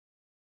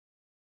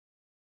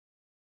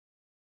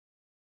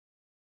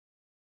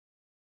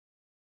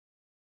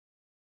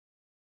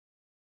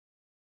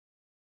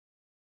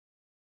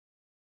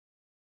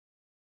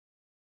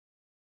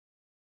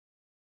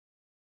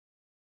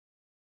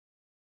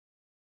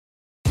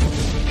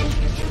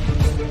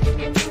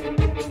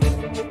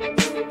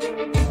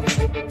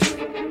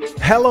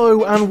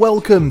Hello and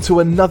welcome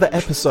to another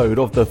episode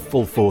of the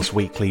Full Force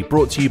Weekly,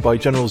 brought to you by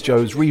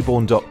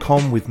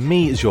GeneralsJoesReborn.com with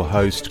me as your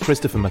host,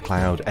 Christopher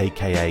McLeod,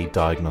 aka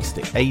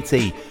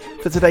Diagnostic80.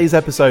 For today's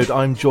episode,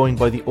 I'm joined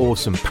by the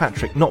awesome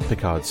Patrick Not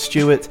Picard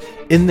Stewart.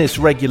 In this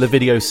regular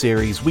video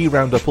series, we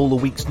round up all the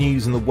week's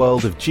news in the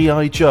world of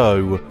G.I.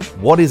 Joe.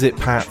 What is it,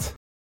 Pat?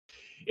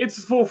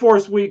 It's Full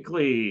Force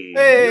Weekly.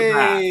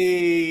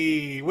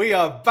 Hey, we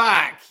are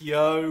back,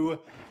 yo.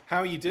 How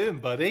are you doing,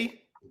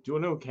 buddy?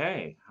 Doing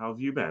okay. How have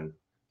you been?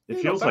 It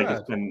feels like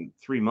it's been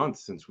 3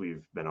 months since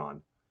we've been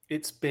on.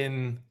 It's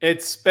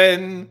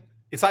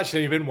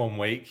actually been 1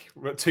 week,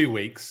 2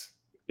 weeks.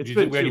 It's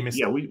been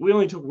we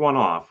only took one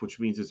off, which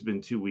means it's been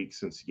 2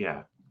 weeks since,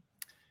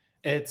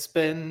 It's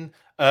been,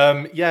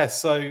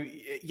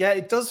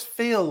 it does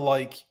feel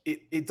like,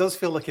 it does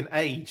feel like an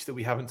age that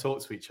we haven't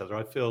talked to each other.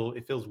 It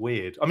feels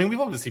weird. I mean,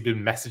 we've obviously been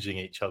messaging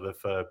each other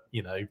for,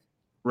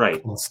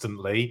 right,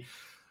 constantly,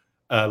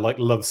 like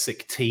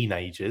lovesick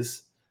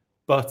teenagers.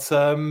 But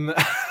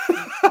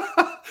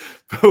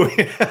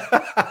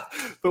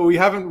but we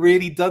haven't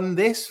really done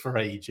this for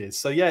ages.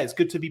 So yeah, it's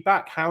good to be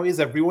back. How is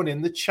everyone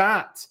in the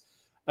chat?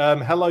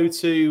 Hello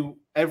to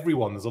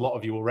everyone. There's a lot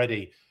of you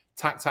already.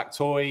 Tac Tac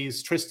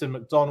Toys, Tristan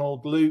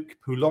McDonald, Luke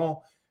Poulon,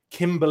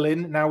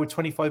 Kimberlyn, now with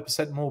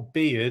 25% more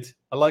beard.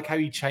 I like how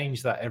you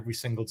change that every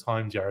single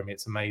time, Jeremy.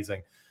 It's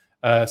amazing.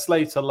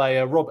 Slave to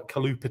Leia, Robert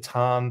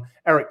Kalupitan,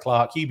 Eric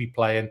Clark, you be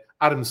playing,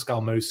 Adam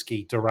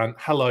Skalmowski, Durant.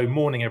 Hello,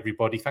 morning,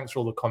 everybody. Thanks for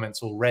all the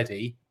comments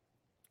already.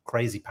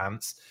 Crazy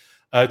pants.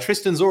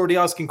 Tristan's already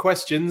asking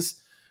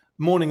questions.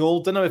 Morning, all.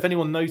 Don't know if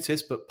anyone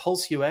noticed, but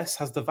Pulse US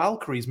has the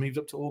Valkyries moved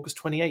up to August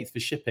 28th for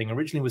shipping.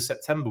 Originally was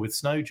September with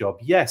Snow Job.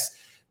 Yes,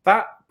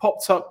 that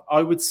popped up,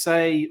 I would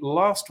say,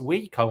 last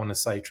week, I want to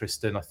say,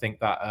 Tristan. I think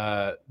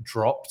that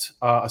dropped.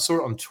 I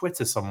saw it on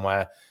Twitter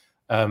somewhere,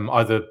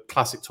 either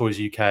Classic Toys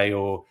UK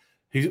or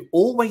who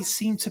always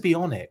seem to be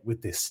on it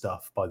with this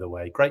stuff, by the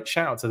way. Great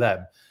shout out to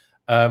them.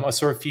 I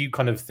saw a few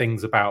kind of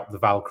things about the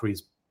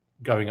Valkyries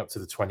going up to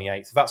the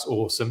 28th. That's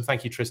awesome.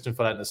 Thank you, Tristan,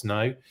 for letting us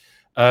know.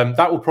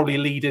 That will probably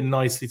lead in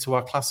nicely to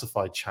our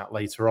classified chat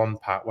later on,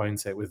 Pat,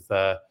 won't it, with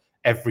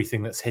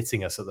everything that's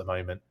hitting us at the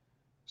moment.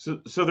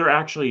 So they're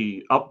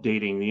actually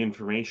updating the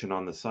information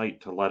on the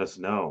site to let us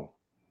know.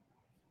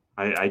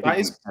 I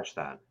didn't catch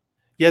that.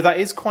 Yeah, that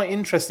is quite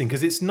interesting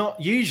because it's not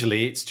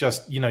usually, it's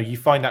just, you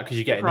find out because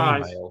you get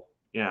an email.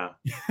 Yeah.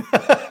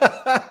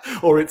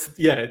 Or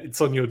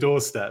it's on your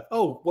doorstep.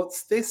 Oh,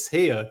 what's this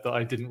here that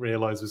I didn't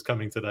realize was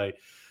coming today?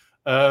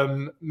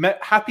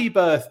 Happy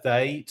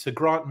birthday to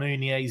Grant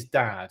Mounier's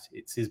dad.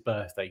 It's his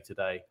birthday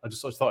today. I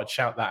just thought I'd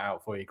shout that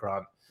out for you,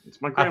 Grant.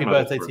 It's my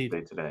grandmother's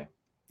birthday today.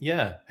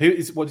 Yeah.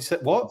 What you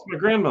said? What? It's my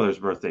grandmother's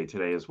birthday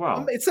today as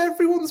well. It's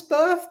everyone's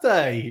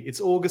birthday.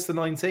 It's August the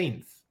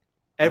 19th.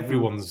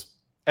 Everyone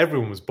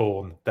was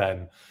born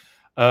then.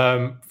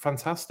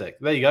 Fantastic.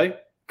 There you go.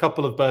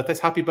 Couple of birthdays.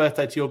 Happy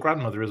birthday to your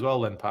grandmother as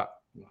well, then, Pat.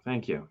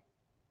 Thank you.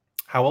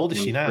 How old is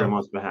she now?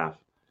 Grandma's behalf.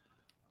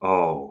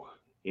 Oh,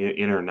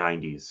 in her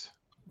 90s.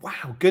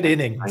 Wow, good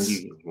innings.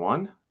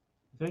 91, I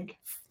think.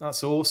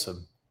 That's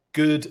awesome.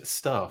 Good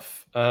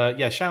stuff.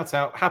 Shout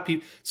out.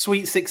 Happy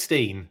Sweet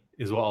 16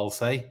 is what I'll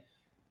say.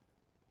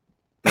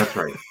 That's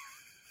right.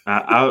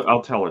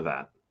 I'll tell her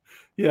that.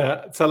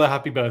 Yeah, tell her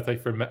happy birthday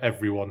from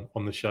everyone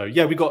on the show.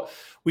 Yeah, we've got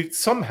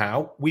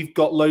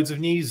loads of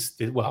news.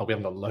 Well, we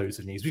haven't got loads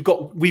of news.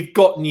 We've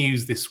got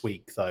news this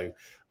week though.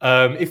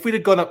 If we'd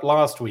have gone up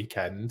last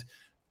weekend,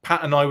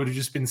 Pat and I would have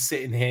just been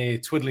sitting here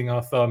twiddling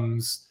our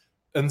thumbs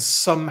and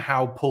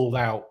somehow pulled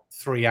out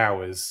 3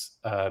 hours.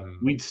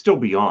 We'd still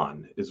be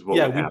on, is what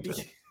would happen.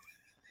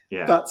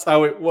 Yeah, that's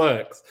how it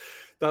works.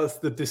 That's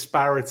the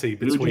disparity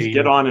between. We would just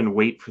get on and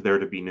wait for there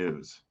to be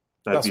news.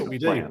 That's what we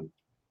do.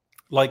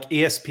 Like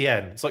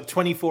ESPN, it's like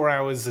 24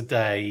 hours a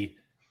day,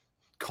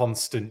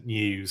 constant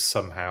news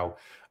somehow.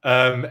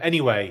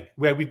 Anyway,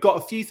 we've got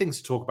a few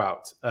things to talk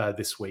about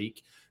this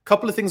week. A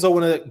couple of things I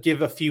want to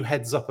give a few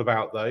heads up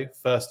about, though,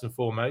 first and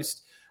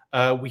foremost.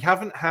 We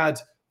haven't had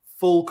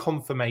full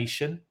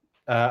confirmation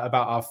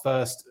about our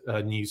first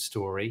news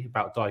story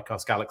about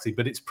Diecast Galaxy,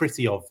 but it's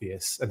pretty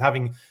obvious.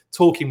 And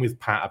talking with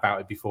Pat about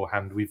it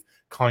beforehand, we've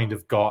kind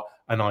of got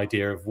an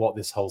idea of what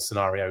this whole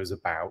scenario is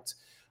about.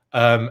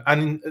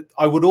 And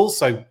I would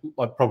also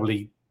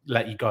probably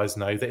let you guys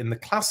know that in the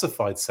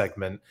classified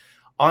segment,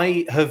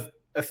 I have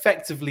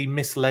effectively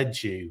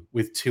misled you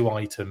with 2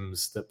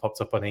 items that popped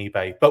up on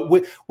eBay. But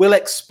we'll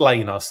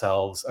explain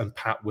ourselves and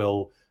Pat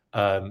will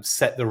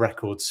set the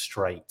record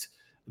straight.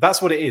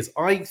 That's what it is.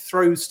 I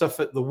throw stuff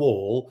at the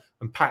wall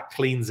and Pat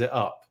cleans it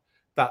up.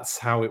 That's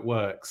how it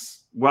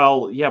works.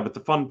 Well, yeah, but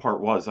the fun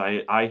part was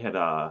I had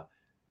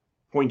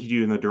pointed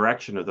you in the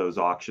direction of those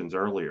auctions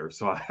earlier,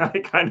 so I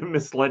kind of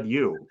misled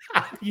you.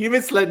 You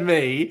misled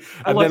me,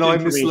 and then I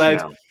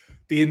misled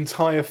the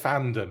entire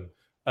fandom.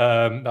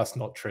 That's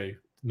not true.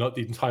 Not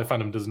the entire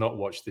fandom does not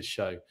watch this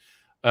show.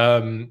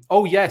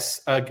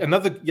 That's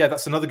another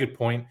good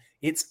point.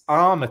 It's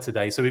Armour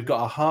today, so we've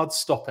got a hard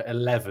stop at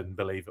 11.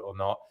 Believe it or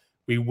not,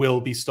 we will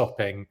be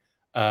stopping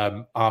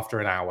after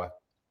an hour.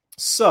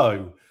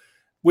 So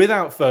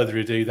Without further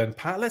ado, then,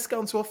 Pat, let's go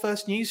on to our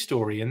first news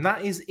story, and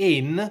that is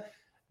in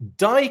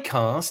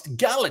Diecast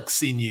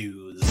Galaxy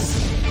News.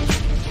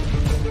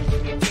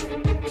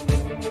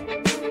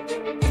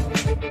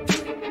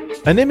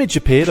 An image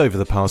appeared over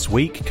the past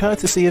week,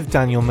 courtesy of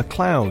Daniel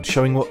McLeod,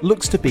 showing what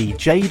looks to be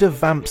Jada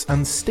Vamps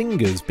and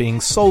Stingers being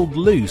sold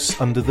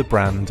loose under the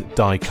brand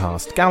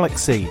Diecast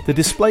Galaxy. The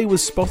display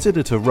was spotted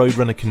at a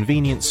Roadrunner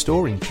convenience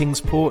store in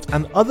Kingsport,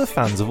 and other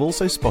fans have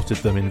also spotted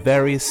them in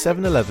various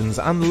 7-Elevens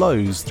and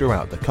Lowe's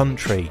throughout the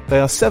country. They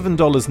are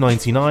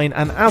 $7.99,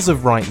 and as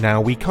of right now,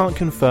 we can't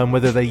confirm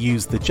whether they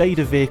use the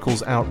Jada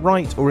vehicles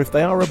outright or if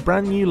they are a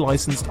brand new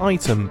licensed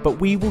item, but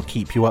we will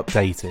keep you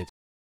updated.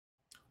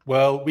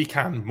 Well, we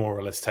can more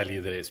or less tell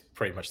you that it's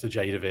pretty much the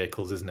Jada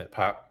vehicles, isn't it,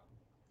 Pat?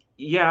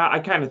 Yeah, I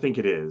kind of think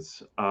it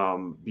is,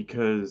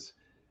 because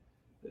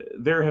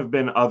there have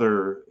been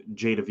other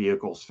Jada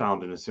vehicles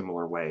found in a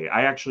similar way.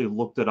 I actually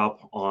looked it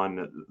up on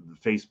the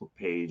Facebook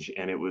page,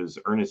 and it was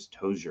Ernest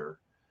Tozier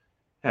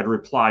had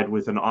replied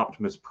with an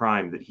Optimus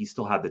Prime that he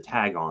still had the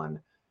tag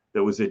on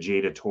that was a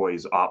Jada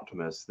Toys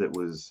Optimus that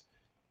was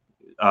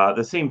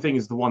the same thing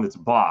as the one that's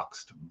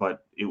boxed,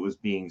 but it was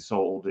being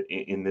sold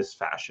in this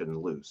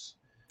fashion loose.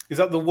 Is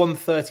that the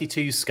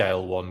 132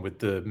 scale one with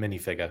the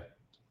minifigure?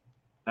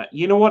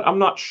 You know what? I'm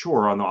not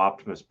sure on the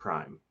Optimus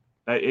Prime.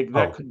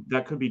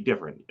 That could be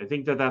different. I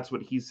think that's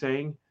what he's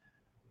saying.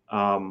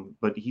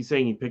 But he's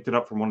saying he picked it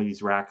up from one of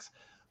these racks.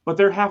 But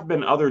there have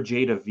been other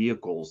Jada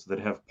vehicles that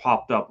have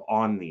popped up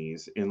on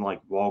these in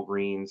like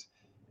Walgreens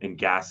and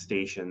gas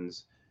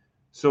stations.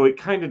 So it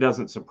kind of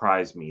doesn't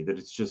surprise me that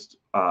it's just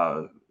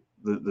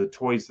the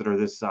toys that are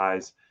this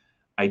size.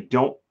 I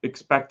don't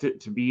expect it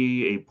to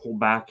be a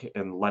pullback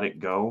and let it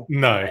go.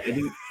 No.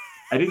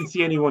 I didn't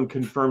see anyone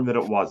confirm that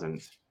it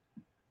wasn't.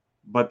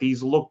 But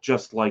these look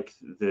just like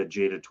the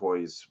Jada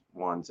Toys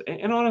ones.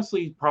 And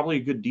honestly, probably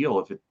a good deal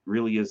if it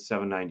really is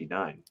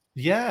 $7.99.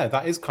 Yeah,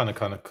 that is kind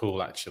of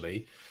cool,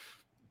 actually.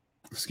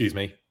 Excuse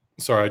me.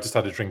 Sorry, I just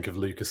had a drink of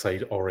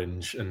Lucasade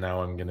Orange, and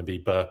now I'm going to be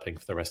burping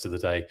for the rest of the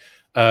day.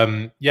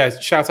 Yeah,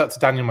 shout out to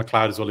Daniel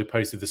McLeod as well, who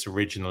posted this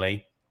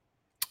originally.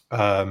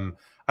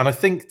 And I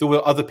think there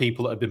were other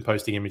people that have been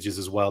posting images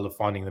as well of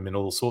finding them in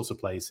all sorts of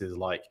places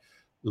like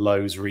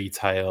Lowe's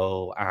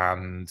Retail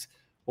and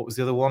what was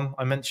the other one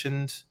I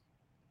mentioned?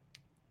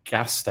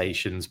 Gas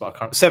stations, but I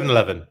can't.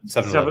 7-Eleven.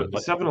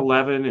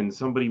 7-Eleven, and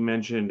somebody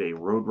mentioned a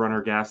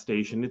Roadrunner gas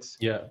station. It's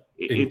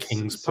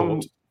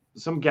Kingsport.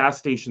 Some gas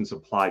station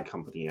supply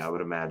company, I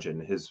would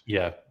imagine,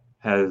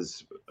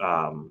 has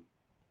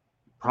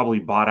probably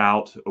bought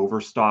out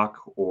overstock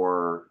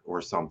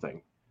or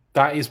something.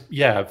 That is,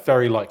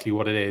 very likely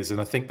what it is, and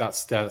I think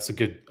that's a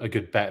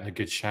good bet and a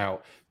good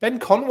shout. Ben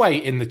Conway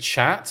in the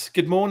chat.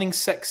 Good morning,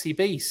 sexy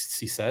beasts.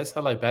 He says,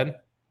 "Hello, Ben."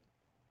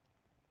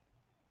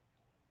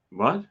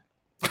 What?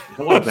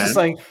 Hello,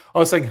 Ben. I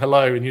was saying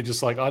hello, and you're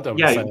just like, I don't.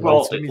 Yeah,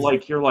 well,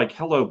 like you're like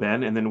hello,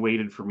 Ben, and then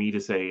waited for me to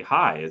say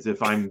hi, as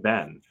if I'm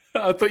Ben.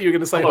 I thought you were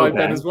going to say hello, hi,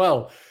 Ben, as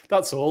well.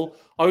 That's all.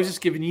 I was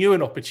just giving you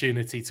an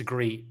opportunity to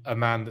greet a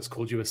man that's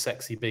called you a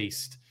sexy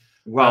beast.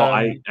 Well,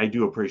 I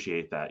do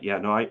appreciate that. Yeah,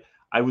 no,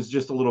 I was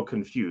just a litlittle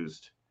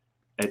confused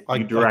at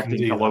you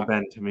directing hello,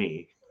 Ben, to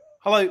me.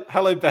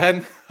 Hello,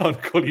 Ben. I'll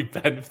call you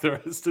Ben for the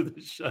rest of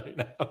the show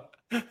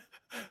now.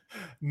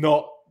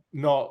 Not.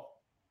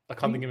 I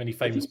can't think of any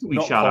famous.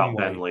 We shout out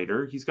Ben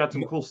later. He's got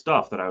some cool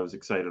stuff that I was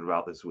excited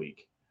about this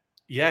week.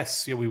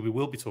 Yes, we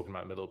will be talking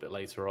about him a little bit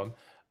later on.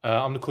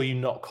 I'm going to call you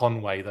Not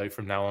Conway, though,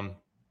 from now on.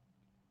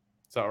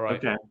 Is that all right?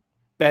 Okay.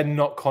 Ben,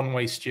 Not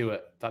Conway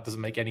Stewart. That doesn't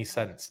make any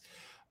sense.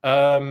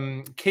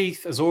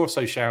 Keith has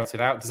also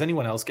shouted out, does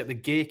anyone else get the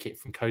gear kit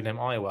from Codename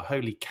Iowa?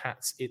 Holy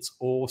cats, it's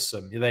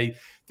awesome.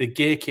 The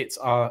gear kits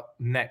are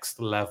next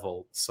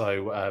level.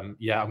 So,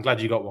 I'm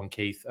glad you got one,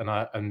 Keith.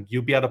 And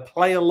you'll be able to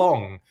play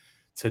along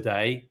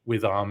today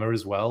with Armour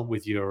as well,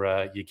 with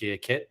your gear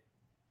kit.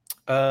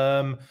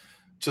 I'm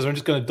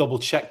just going to double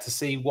check to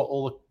see what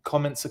all the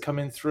comments are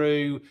coming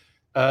through.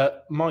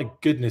 My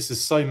goodness, there's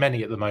so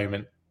many at the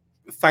moment.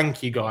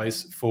 Thank you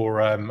guys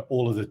for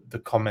all of the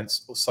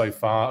comments so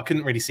far. I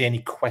couldn't really see any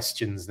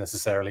questions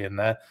necessarily in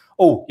there.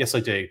 Oh, yes, I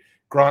do.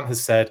 Grant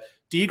has said,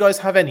 do you guys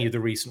have any of the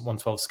recent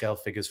 1/12 scale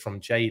figures from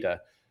Jada?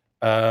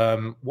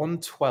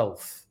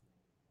 1/12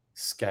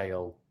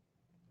 scale.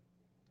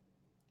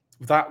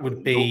 That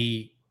would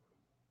be.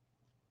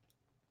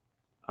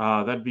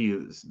 That'd be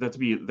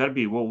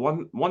well,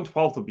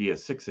 1/12 would be a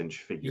 6-inch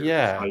figure.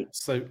 Yeah.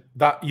 So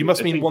that you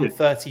must mean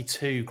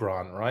 132,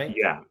 Grant, right?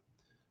 Yeah.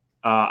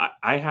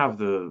 I have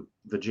the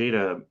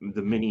Jada,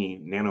 the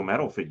mini nano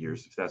metal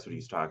figures, if that's what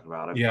he's talking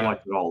about. I've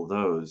collected all of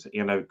those,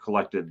 and I've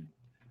collected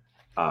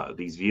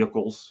these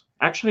vehicles.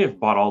 Actually, I've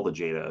bought all the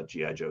Jada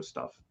G.I. Joe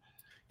stuff.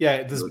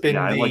 Yeah, there's been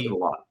I like it a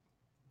lot.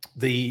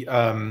 The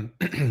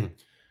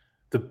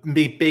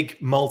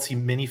big multi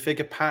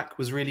minifigure pack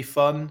was really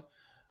fun.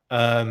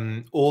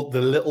 Or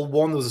the little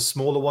one, there was a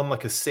smaller one,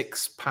 like a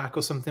 6-pack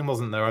or something,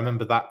 wasn't there? I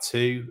remember that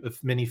too, of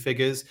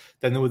minifigures.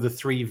 Then there were the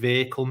 3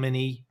 vehicle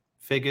mini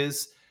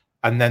figures,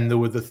 and then there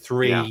were the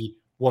 3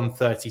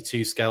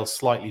 132 scale,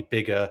 slightly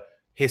bigger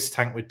Hiss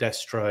Tank with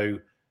Destro,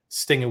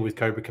 Stinger with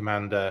Cobra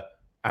Commander,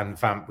 and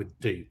Vamp with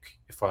Duke.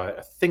 If I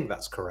think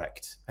that's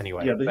correct.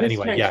 Anyway, Yeah, the Hiss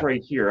Tank's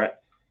right here.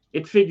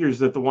 It figures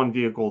that the one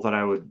vehicle that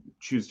I would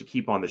choose to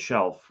keep on the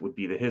shelf would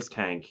be the Hiss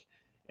Tank,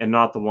 and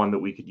not the one that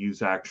we could use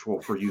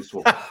for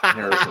useful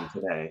comparison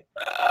today.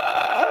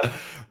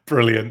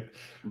 Brilliant.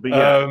 But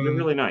yeah, they're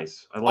really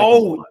nice. I like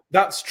them a lot.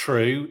 That's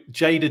true.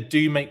 Jada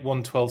do make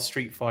 112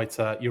 Street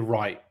Fighter. You're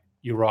right.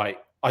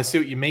 I see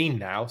what you mean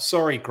now.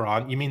 Sorry,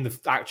 Grant. You mean the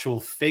actual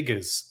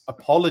figures.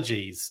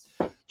 Apologies.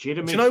 Jada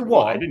makes, do you know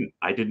what?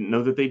 I didn't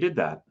know that they did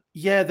that.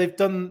 Yeah, I've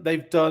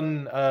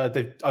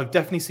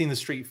definitely seen the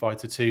Street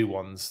Fighter 2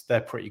 ones.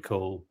 They're pretty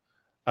cool.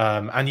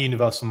 And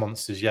Universal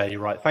Monsters. Yeah,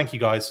 you're right. Thank you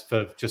guys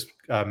for just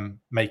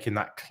making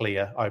that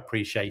clear. I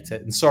appreciate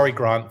it. And sorry,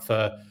 Grant,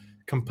 for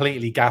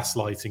completely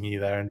gaslighting you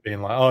there and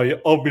being like, oh, you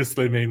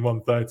obviously mean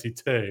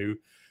 132.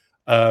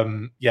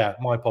 Yeah,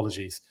 my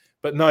apologies.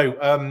 But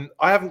no,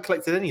 I haven't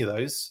collected any of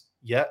those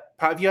yet.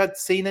 Pat, have you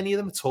seen any of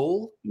them at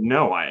all?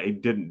 No, I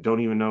don't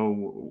even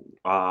know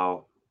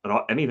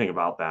anything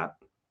about that.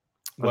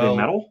 Are they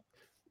metal?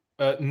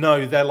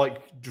 No, they're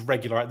like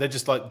regular. They're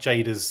just like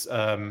Jada's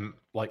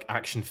like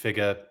action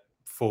figure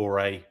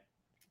foray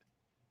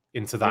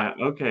into that.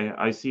 Yeah, okay.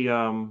 I see.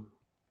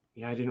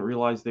 Yeah, I didn't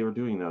realize they were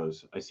doing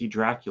those. I see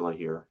Dracula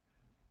here.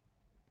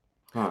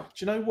 Huh.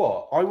 Do you know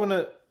what?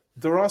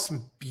 There are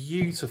some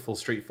beautiful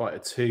Street Fighter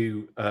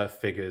 2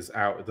 figures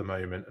out at the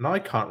moment, and I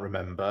can't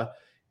remember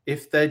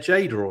if they're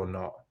Jada or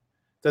not.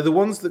 They're the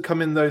ones that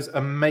come in those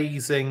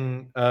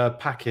amazing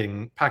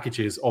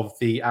packages of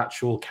the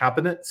actual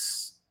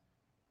cabinets.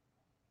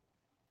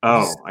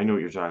 Oh, I know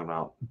what you're talking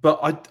about.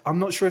 But I'm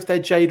not sure if they're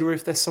Jada or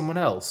if they're someone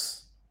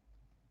else.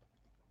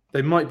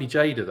 They might be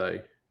Jada, though.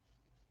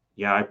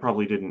 Yeah, I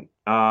probably didn't.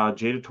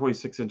 Jada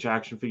Toys 6-inch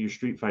action figure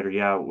Street Fighter.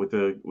 Yeah, with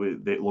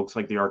it looks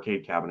like the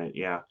arcade cabinet.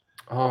 Yeah.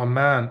 Oh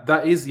man,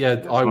 that is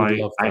I would love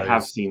those. I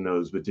have seen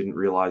those, but didn't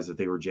realize that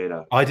they were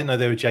Jada. I didn't know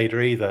they were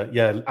Jada either.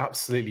 Yeah,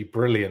 absolutely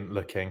brilliant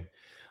looking.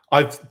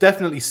 I've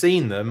definitely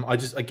seen them. I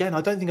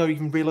don't think I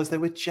even realized they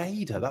were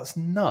Jada. That's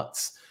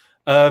nuts.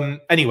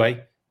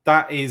 Anyway,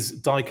 that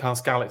is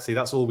Diecast Galaxy.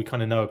 That's all we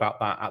kind of know about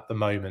that at the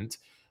moment.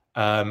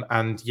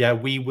 And yeah,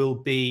 we will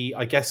be,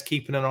 I guess,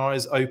 keeping our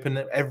eyes open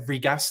at every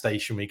gas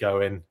station we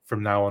go in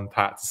from now on,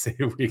 Pat, to see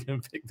if we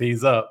can pick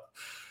these up.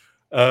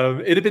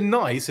 It'd have been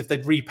nice if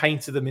they'd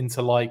repainted them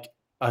into like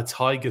a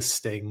Tiger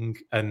Sting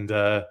and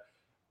I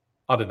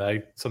don't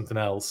know, something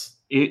else.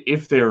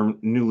 If they're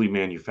newly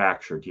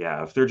manufactured,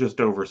 yeah. If they're just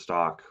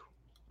overstock,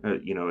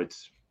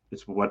 it's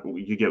what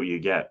you get. What you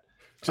get.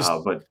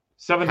 But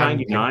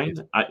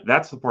 $7.99.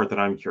 That's the part that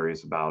I'm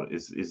curious about.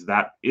 Is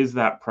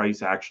that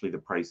price actually the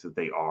price that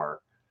they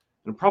are?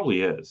 And it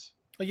probably is.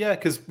 Yeah,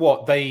 because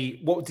what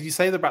did you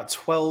say? They're about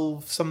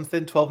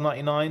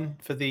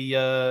 $12.99 for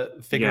the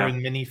figure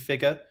and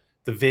minifigure,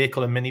 the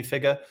vehicle and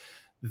minifigure.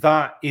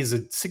 That is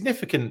a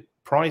significant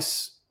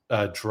price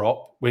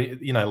drop.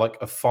 Like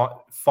a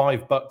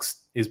 $5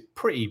 is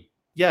pretty.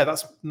 Yeah,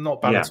 that's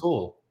not bad at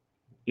all.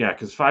 Yeah,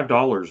 because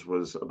 $5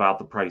 was about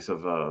the price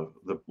of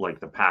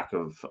the pack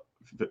of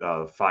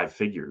 5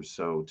 figures.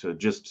 So to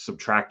just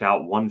subtract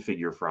out one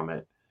figure from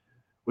it,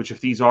 which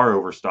if these are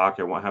overstock,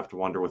 I won't have to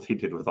wonder what they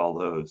did with all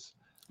those.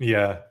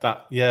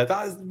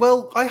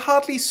 Well, I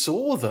hardly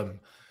saw them.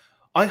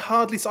 I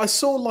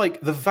saw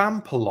like the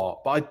Vamp a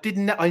lot, but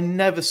I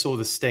never saw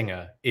the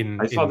Stinger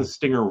I saw the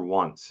Stinger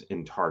once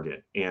in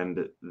Target,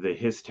 and the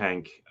Hiss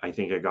Tank I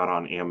think I got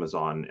on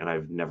Amazon, and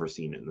I've never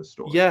seen it in the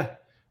store. Yeah.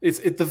 It's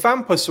the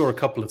Vamp I saw a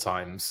couple of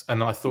times,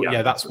 and I thought,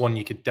 that's one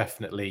you could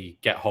definitely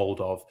get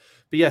hold of.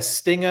 But yeah,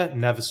 Stinger,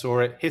 never saw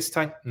it. Hiss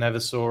Tank, never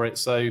saw it.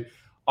 So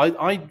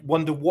I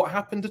wonder what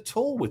happened at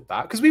all with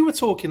that. Because we were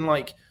talking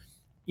like,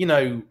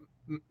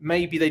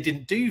 maybe they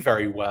didn't do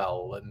very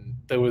well. And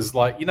there was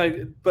like,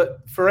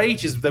 but for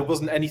ages, there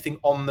wasn't anything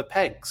on the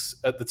pegs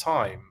at the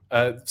time.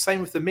 Same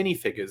with the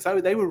minifigures.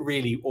 They were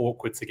really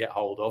awkward to get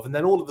hold of. And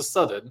then all of a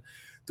sudden,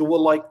 there were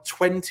like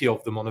 20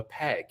 of them on a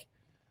peg.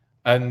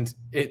 And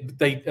they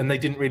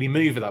didn't really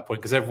move at that point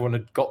because everyone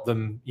had got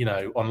them,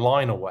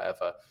 online or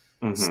whatever.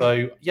 Mm-hmm.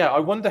 So yeah, I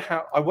wonder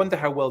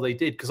how well they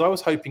did, because I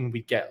was hoping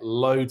we'd get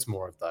loads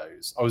more of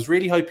those. I was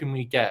really hoping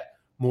we'd get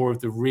more of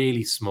the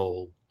really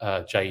small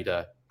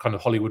Jada kind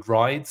of Hollywood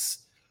rides.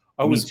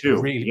 Me too.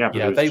 Really,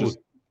 they were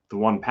the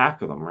one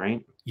pack of them,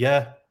 right?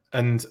 Yeah,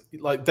 and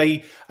like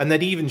they'd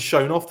even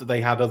shown off that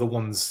they had other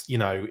ones,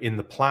 in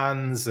the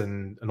plans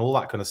and all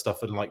that kind of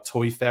stuff, and like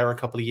Toy Fair a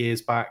couple of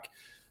years back.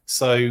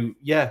 So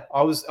yeah,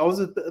 I was a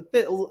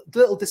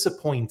little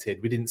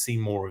disappointed we didn't see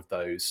more of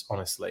those,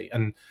 honestly.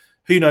 And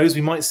who knows,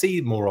 we might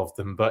see more of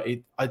them, but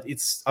I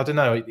don't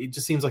know. It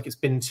just seems like it's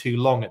been too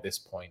long at this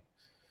point.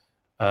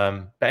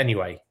 But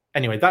anyway,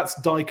 that's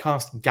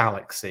Diecast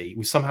Galaxy.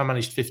 We somehow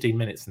managed 15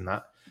 minutes in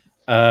that.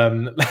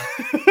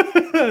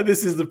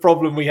 This is the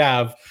problem we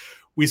have.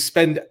 We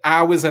spend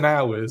hours and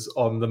hours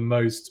on the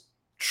most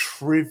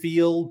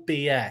trivial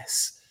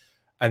BS.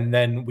 And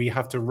then we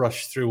have to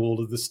rush through all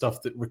of the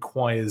stuff that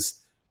requires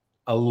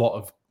a lot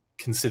of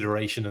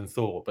consideration and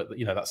thought. But,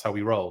 that's how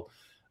we roll.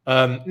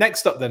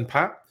 Next up, then,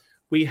 Pat,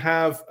 we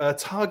have a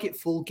Target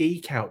Full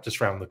Geek Out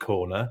just around the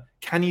corner.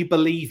 Can you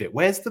believe it?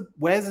 Where's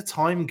the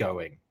time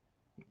going?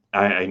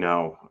 I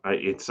know.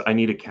 I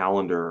need a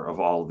calendar of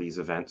all these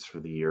events for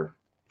the year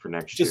for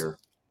next year.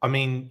 I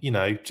mean,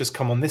 just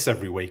come on this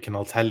every week and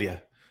I'll tell you.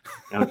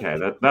 Okay,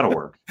 that'll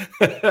work.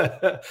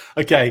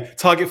 Okay,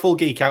 Target Full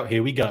Geek Out.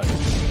 Here we go.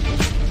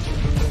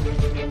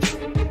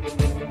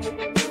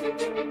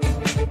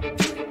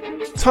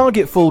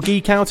 Target Full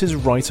Geek Out is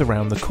right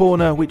around the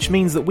corner, which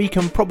means that we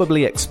can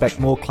probably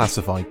expect more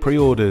classified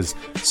pre-orders.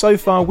 So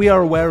far, we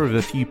are aware of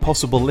a few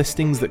possible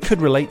listings that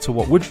could relate to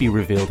what would be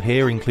revealed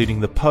here, including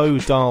the Poe,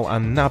 Dahl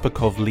and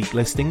Nabokov leak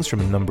listings from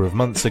a number of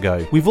months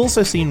ago. We've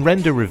also seen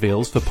render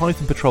reveals for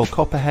Python Patrol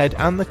Copperhead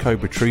and the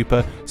Cobra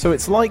Trooper, so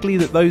it's likely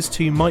that those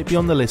two might be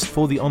on the list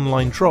for the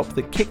online drop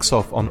that kicks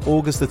off on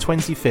August the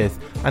 25th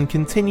and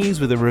continues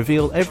with a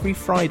reveal every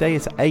Friday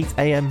at 8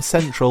 AM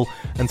Central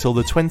until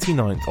the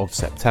 29th of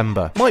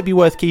September. Might be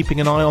worth keeping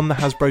an eye on the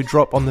Hasbro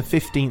drop on the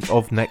 15th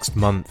of next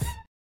month.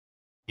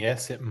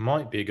 Yes, it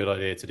might be a good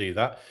idea to do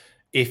that.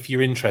 If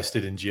you're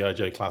interested in G.I.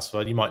 Joe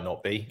Classified, you might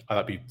not be.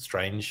 That'd be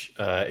strange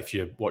if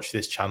you watch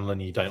this channel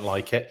and you don't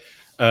like it.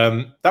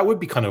 That would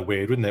be kind of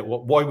weird, wouldn't it?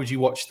 Why would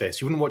you watch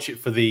this? You wouldn't watch it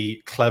for the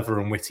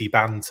clever and witty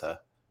banter.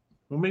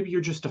 Well, maybe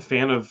you're just a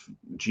fan of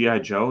G.I.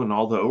 Joe and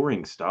all the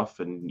O-ring stuff,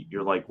 and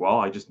you're like, well,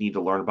 I just need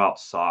to learn about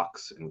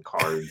socks and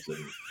cards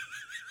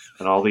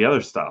and all the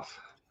other stuff.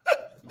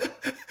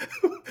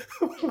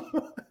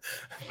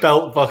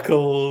 Belt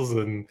buckles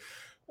and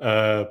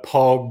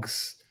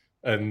pogs,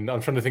 and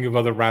I'm trying to think of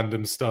other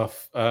random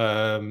stuff.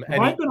 Have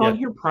I been on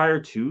here prior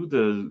to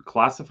the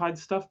classified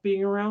stuff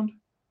being around?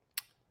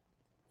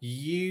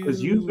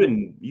 Because you've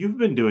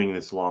been doing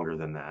this longer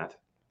than that.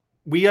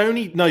 Me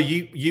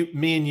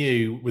and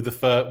you with the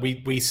first.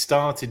 We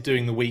started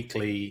doing the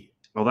weekly.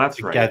 Oh, that's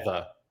together.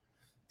 Right.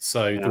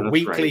 So yeah, the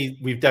weekly right.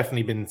 We've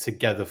definitely been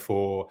together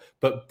for,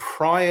 but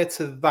prior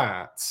to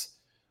that,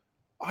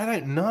 I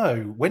don't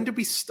know. When did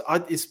we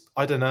start?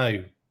 I don't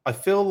know. I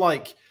feel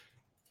like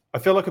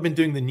I've been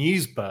doing the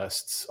news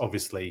bursts,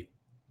 obviously,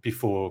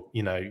 before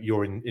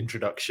your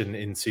introduction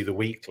into the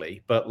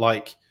weekly. But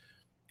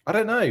I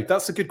don't know.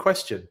 That's a good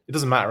question. It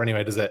doesn't matter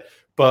anyway, does it?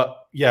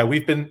 But yeah,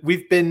 we've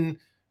been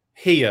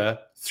here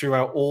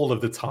throughout all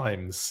of the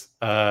times.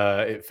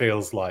 It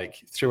feels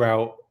like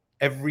throughout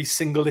every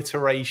single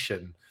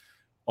iteration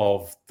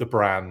of the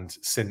brand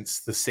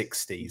since the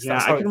 60s.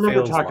 Yeah, I can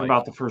remember talking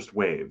about the first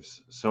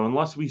waves. So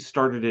unless we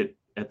started it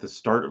at the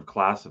start of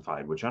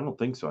Classified, which I don't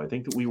think so. I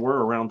think that we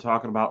were around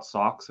talking about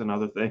socks and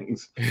other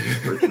things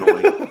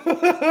originally.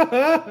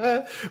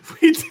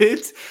 We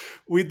did.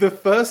 The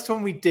first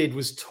one we did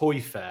was Toy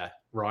Fair,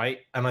 right?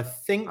 And I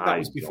think that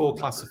was before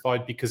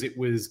Classified because it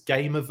was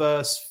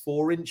Gamerverse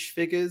 4-inch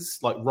figures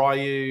like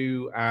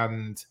Ryu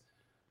and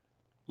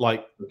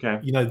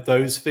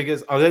those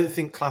figures. I don't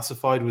think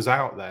Classified was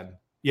out then.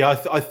 Yeah,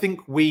 I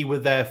think we were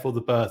there for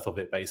the birth of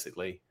it,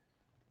 basically.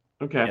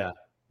 Okay.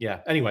 Yeah.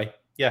 Anyway,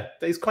 yeah,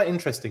 it's quite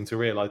interesting to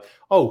realize.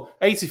 Oh,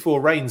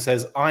 84 Rain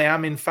says, I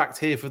am in fact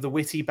here for the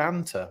witty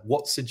banter.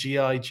 What's a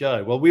G.I.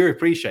 Joe? Well, we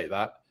appreciate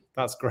that.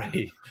 That's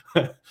great.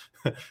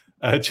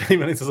 Jenny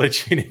Manning says, I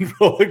tune in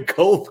for the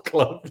golf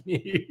club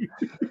news.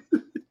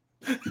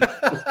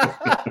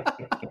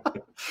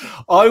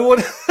 I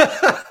want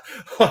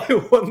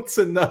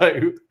to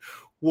know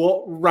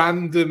what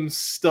random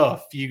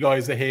stuff you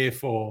guys are here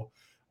for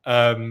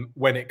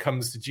when it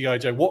comes to G.I.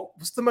 Joe.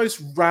 What's the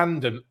most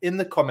random? In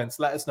the comments,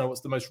 let us know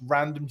what's the most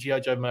random G.I.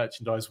 Joe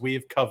merchandise we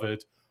have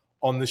covered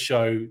on the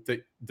show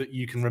that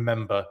you can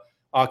remember.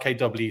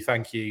 RKW,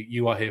 thank you.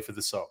 You are here for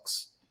the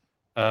socks.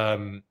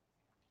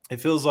 It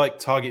feels like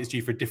Target is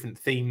due for a different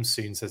theme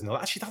soon, says Neil.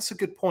 Actually, that's a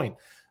good point.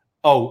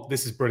 Oh,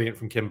 this is brilliant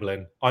from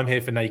Kimberlin. I'm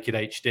here for Naked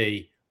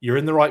HD. You're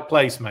in the right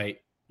place, mate.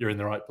 You're in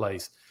the right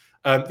place.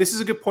 This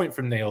is a good point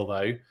from Neil,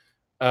 though.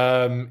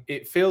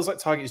 It feels like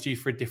Target is due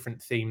for a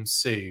different theme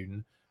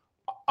soon.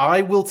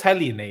 I will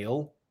tell you,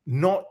 Neil,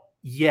 not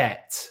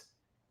yet.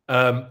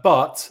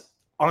 But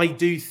I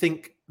do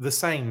think the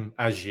same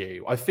as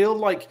you. I feel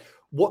like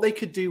what they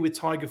could do with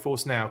Tiger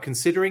Force now,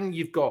 considering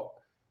you've got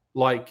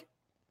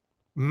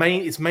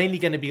it's mainly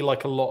going to be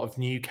like a lot of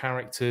new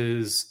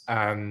characters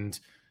and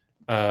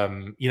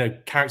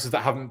characters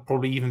that haven't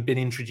probably even been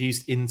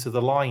introduced into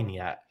the line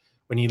yet.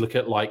 When you look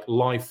at like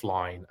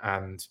Lifeline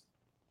and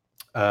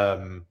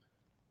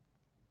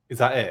is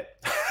that it?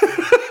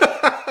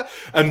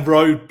 And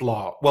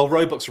Roadblock. Well,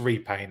 Roadblock's a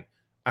repaint,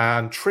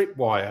 and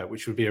Tripwire,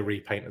 which would be a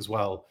repaint as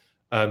well.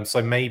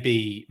 So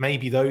maybe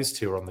those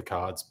two are on the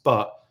cards.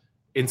 But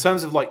in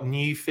terms of like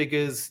new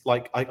figures,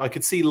 like I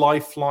could see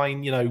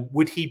Lifeline.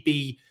 Would he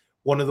be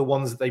one of the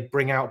ones that they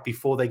bring out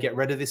before they get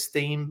rid of this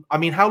theme? I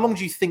mean, how long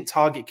do you think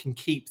Target can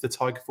keep the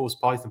Tiger Force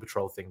Python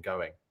Patrol thing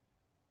going?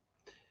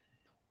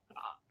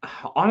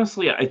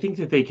 Honestly, I think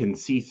that they can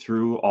see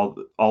through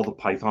all the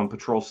Python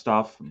Patrol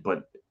stuff,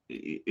 but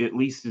at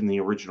least in the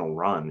original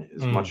run,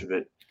 as much of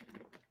it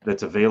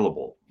that's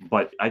available.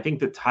 But I think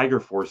that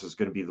Tiger Force is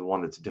going to be the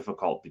one that's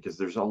difficult because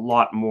there's a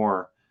lot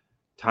more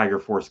Tiger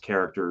Force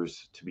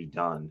characters to be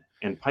done.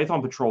 And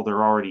Python Patrol,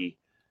 they're already,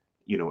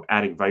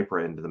 adding Viper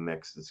into the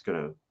mix that's going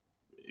to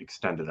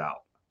extend it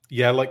out.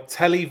 Yeah, like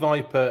Tele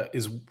Viper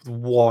is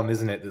one,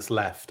 isn't it, that's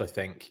left, I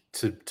think,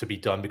 to be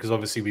done, because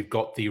obviously we've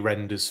got the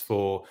renders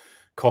for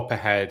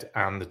Copperhead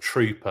and the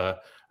Trooper,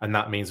 and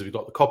that means that we've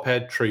got the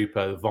Copperhead,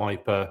 Trooper, the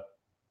Viper,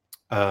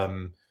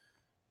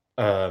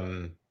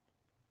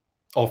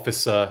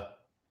 Officer,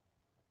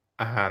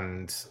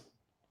 and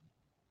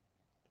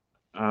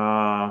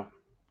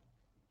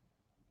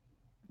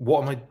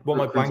what am I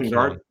blanking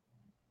on?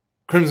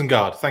 Crimson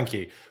Guard, thank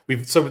you.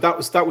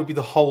 That would be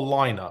the whole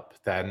lineup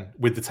then,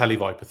 with the Tele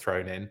Viper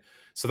thrown in.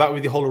 So that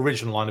would be the whole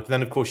original lineup.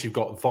 Then, of course, you've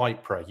got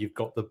Viper, you've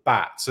got the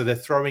Bat. So they're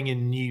throwing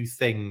in new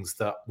things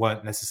that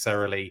weren't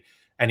necessarily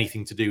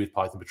anything to do with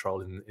Python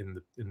Patrol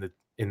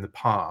in the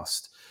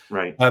past.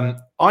 Right.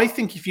 I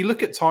think if you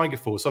look at Tiger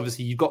Force,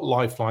 obviously you've got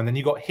Lifeline, then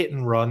you've got Hit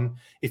and Run.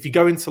 If you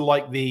go into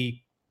like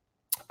the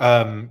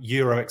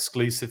Euro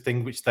exclusive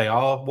thing, which they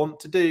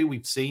want to do,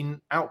 we've seen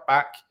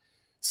Outback.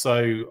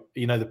 So,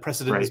 the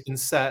precedent has been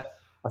set.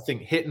 I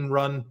think Hit and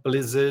Run,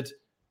 Blizzard,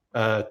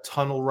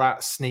 Tunnel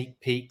Rat, Sneak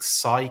Peek,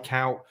 Psych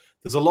Out.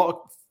 There's a lot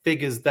of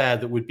figures there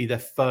that would be their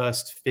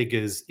first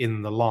figures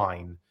in the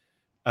line.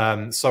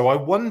 So I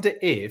wonder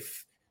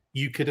if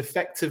you could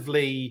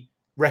effectively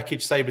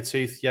Wreckage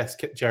Sabretooth. Yes,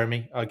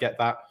 Jeremy, I get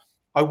that.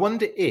 I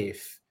wonder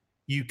if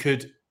you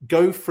could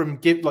go from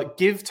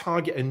give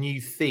Target a new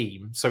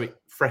theme so it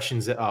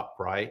freshens it up,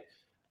 right?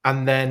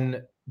 And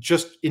then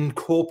just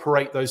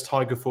incorporate those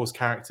Tiger Force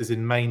characters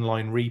in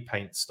mainline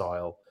repaint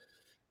style,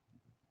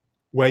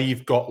 where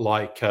you've got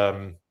like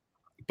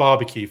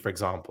Barbecue, for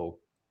example.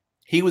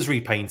 He was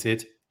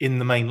repainted in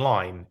the main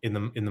line in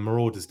the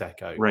Marauders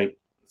deco. Right.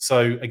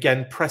 So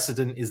again,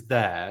 precedent is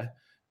there,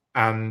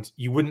 and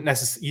you wouldn't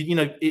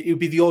necessarily, it would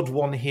be the odd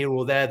one here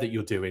or there that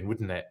you're doing,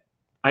 wouldn't it?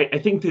 I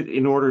think that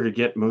in order to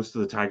get most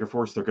of the Tiger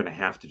Force, they're going to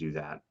have to do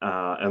that,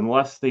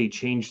 unless they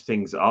change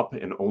things up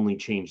and only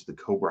change the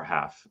Cobra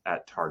half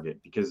at Target,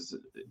 because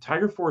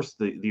Tiger Force,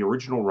 the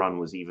original run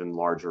was even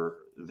larger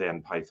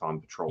than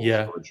Python Patrol's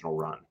original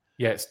run.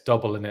 Yeah, it's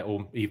double in it,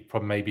 or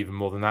probably maybe even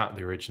more than that,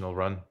 the original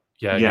run.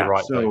 Yeah, you're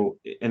right. So,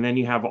 and then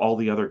you have all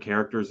the other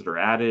characters that are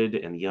added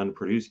and the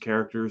unproduced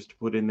characters to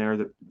put in there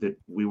that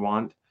we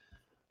want.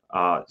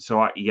 I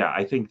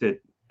think that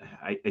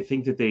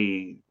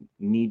they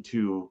need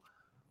to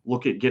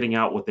look at getting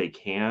out what they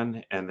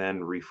can and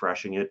then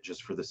refreshing it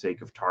just for the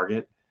sake of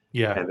Target.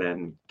 Yeah. And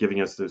then giving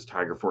us those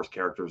Tiger Force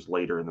characters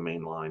later in the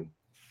main line.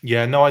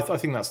 Yeah, no, I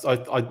think I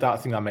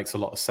think that makes a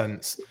lot of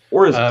sense.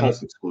 Or as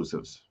Pulse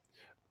exclusives.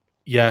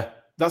 Yeah.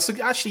 That's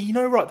actually,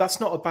 right, that's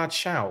not a bad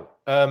shout.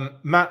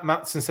 Matt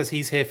Matson says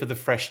he's here for the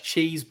fresh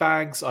cheese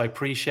bags. I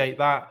appreciate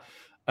that.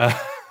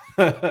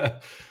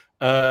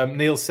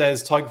 Neil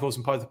says Tiger Force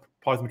and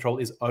Python Patrol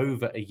is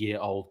over a year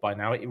old by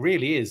now. It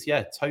really is.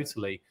 Yeah,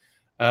 totally.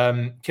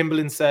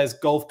 Kimberlin says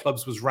golf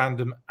clubs was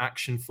Random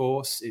Action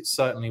Force. It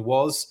certainly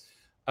was.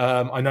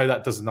 I know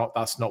that's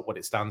not what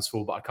it stands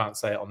for, but I can't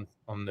say it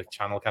on the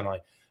channel, can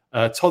I?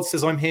 Todd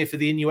says I'm here for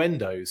the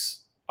innuendos.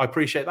 I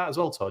appreciate that as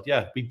well, Todd.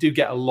 Yeah, we do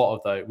get a lot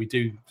of those. We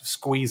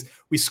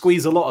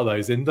squeeze a lot of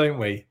those in, don't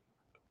we?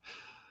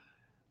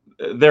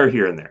 They're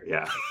here and there,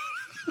 yeah.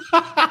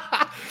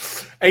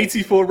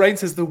 84 Rain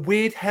says the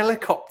weird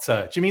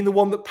helicopter. Do you mean the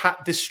one that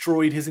Pat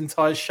destroyed his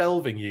entire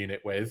shelving unit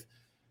with?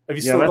 Have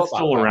you still got that? That's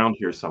still around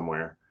here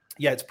somewhere.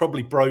 Yeah, it's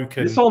probably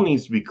broken. This all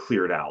needs to be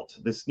cleared out.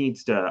 This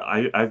needs to.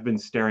 I've been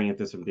staring at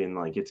this and being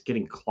like, it's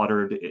getting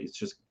cluttered. It's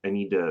just, I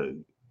need to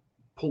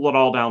pull it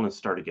all down and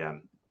start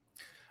again.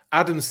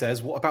 Adam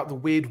says, what about the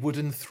weird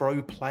wooden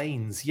throw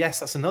planes?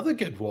 Yes, that's another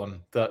good one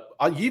that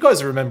you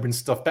guys are remembering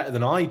stuff better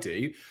than I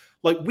do.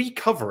 Like, we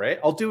cover it.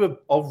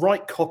 I'll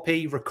write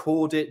copy,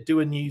 record it,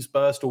 do a news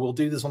burst, or we'll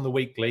do this on the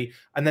weekly,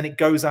 and then it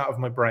goes out of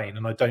my brain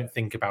and I don't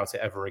think about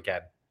it ever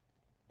again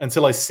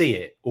until I see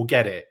it or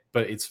get it.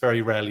 But it's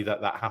very rarely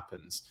that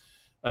happens.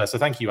 So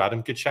thank you,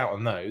 Adam. Good shout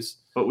on those.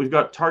 But we've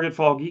got Target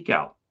Fall Geek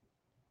Out.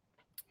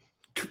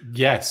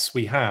 Yes,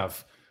 we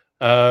have,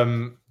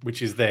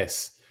 which is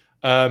this.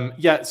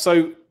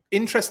 So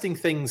interesting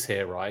things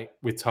here, right,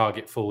 with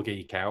Target Full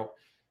Geek Out.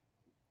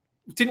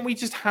 Didn't we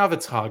just have a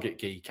Target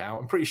Geek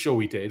Out? I'm pretty sure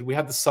we did. We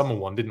had the summer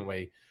one, didn't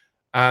we?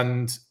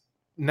 And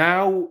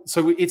now,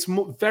 so it's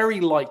very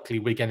likely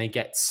we're going to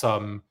get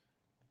some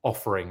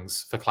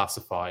offerings for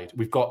classified.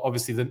 We've got,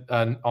 obviously,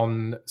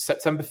 on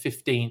September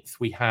 15th,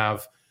 we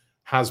have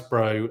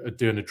Hasbro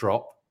doing a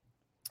drop.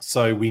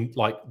 So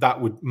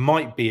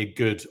might be a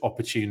good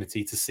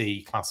opportunity to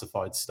see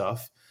classified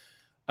stuff.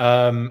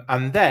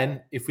 And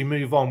then if we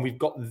move on, we've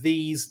got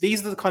these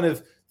are the kind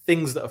of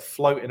things that are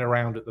floating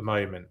around at the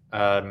moment.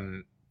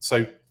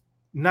 So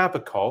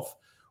Nabokov,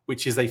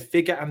 which is a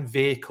figure and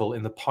vehicle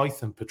in the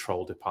Python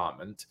Patrol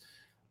department,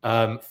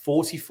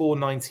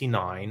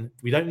 $44.99.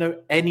 We don't know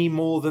any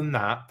more than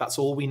that. That's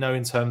all we know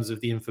in terms of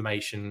the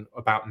information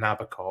about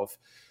Nabokov.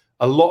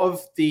 A lot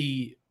of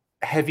the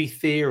heavy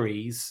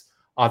theories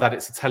are that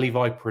it's a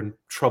Televiper and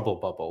Trouble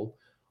Bubble.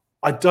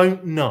 I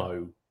don't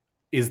know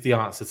is the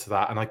answer to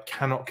that, and I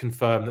cannot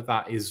confirm that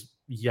that is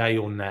yay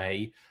or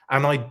nay.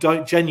 And I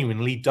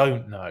genuinely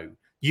don't know.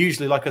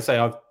 Usually, like I say,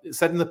 I've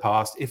said in the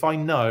past, if I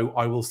know,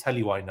 I will tell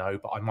you I know,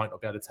 but I might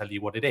not be able to tell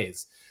you what it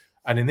is.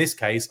 And in this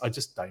case, I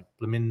just don't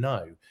blooming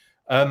know.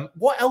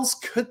 What else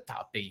could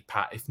that be,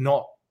 Pat, if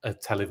not a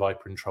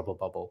Televiper in Trouble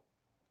Bubble?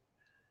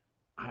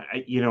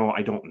 I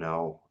don't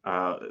know.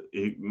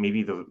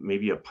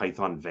 Maybe a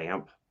Python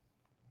Vamp.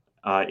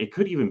 It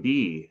could even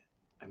be.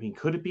 I mean,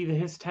 could it be the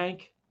Hiss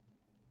Tank?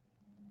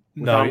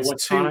 No, it's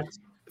electronics?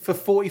 For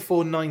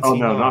 $44.99. Oh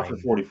no, not for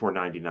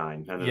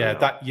 $44.99. No, yeah, no.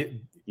 that.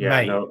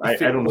 Mate, no, I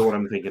don't know what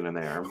I'm thinking in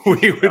there.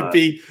 We would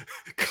be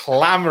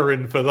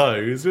clamoring for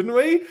those, wouldn't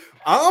we?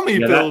 Army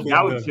building.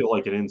 That would feel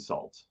like an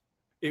insult.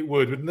 It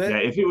would, wouldn't it? Yeah,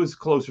 if it was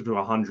closer to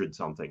 100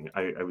 something,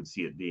 I would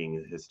see it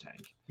being Hiss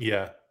Tank.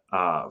 Yeah.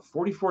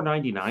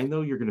 $44.99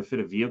 though, you're going to fit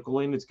a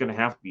vehicle in. It's going to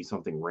have to be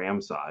something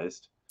Ram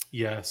sized.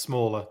 Yeah,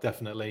 smaller,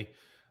 definitely.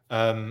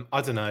 I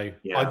don't know.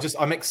 Yeah.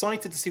 I'm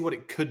excited to see what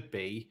it could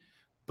be,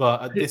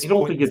 but at this point, I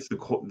don't think it's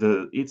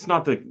it's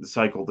not the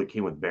cycle that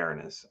came with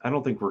Baroness. I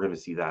don't think we're going to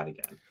see that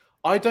again.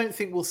 I don't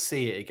think we'll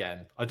see it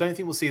again. I don't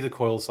think we'll see the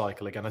coil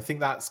cycle again. I think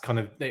that's kind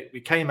of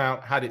it came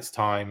out, had its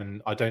time,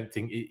 and I don't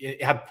think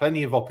it had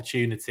plenty of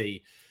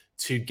opportunity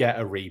to get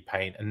a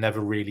repaint and never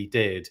really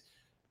did.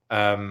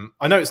 I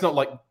know it's not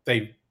like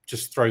they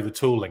just throw the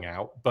tooling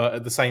out, but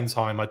at the same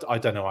time, I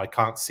don't know. I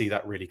can't see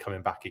that really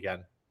coming back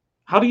again.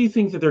 How do you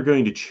think that they're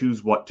going to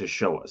choose what to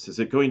show us? Is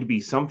it going to be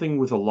something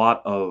with a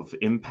lot of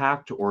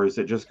impact, or is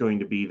it just going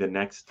to be the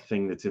next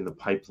thing that's in the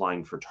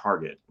pipeline for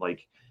Target?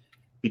 Like,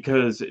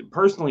 because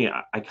personally,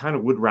 I kind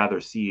of would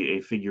rather see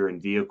a figure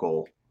and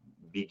vehicle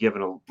be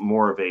given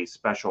more of a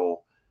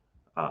special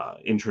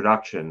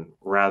introduction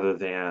rather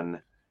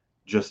than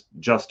just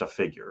a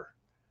figure.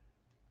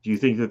 Do you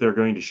think that they're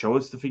going to show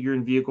us the figure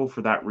and vehicle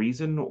for that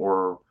reason,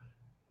 or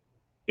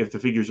if the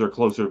figures are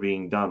closer to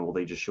being done, will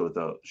they just show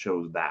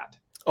that?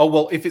 Oh,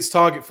 well, if it's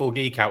Target Full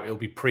Geek Out, it'll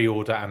be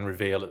pre-order and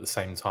reveal at the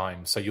same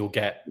time, so you'll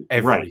get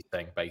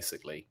everything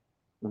basically.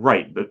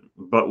 Right,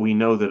 but we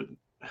know that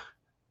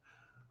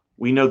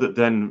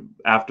then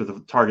after the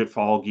Target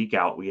Fall Geek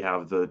Out, we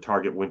have the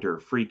Target Winter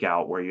Freak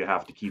Out, where you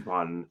have to keep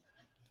on,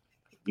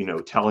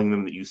 telling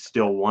them that you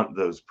still want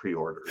those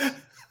pre-orders.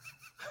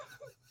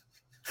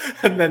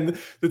 And then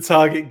the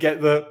Target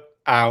Get the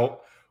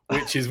Out,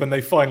 which is when they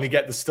finally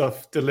get the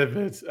stuff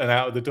delivered and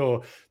out of the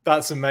door.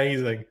 That's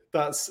amazing.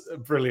 That's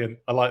brilliant.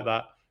 I like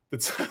that. The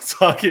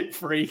Target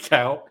Freak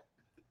Out.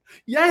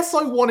 Yes,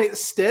 I want it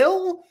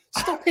still.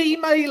 Stop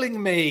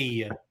emailing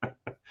me.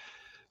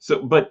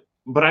 So, but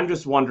I'm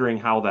just wondering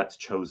how that's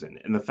chosen.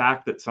 And the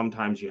fact that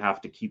sometimes you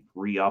have to keep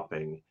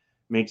re-upping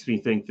makes me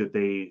think that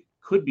they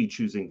could be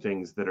choosing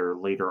things that are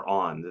later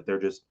on, that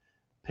they're just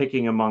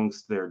picking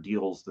amongst their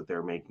deals that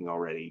they're making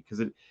already.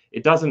 Because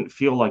it doesn't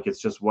feel like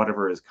it's just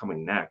whatever is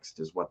coming next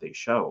is what they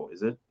show,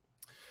 is it?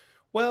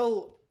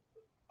 Well,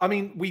 I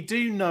mean, we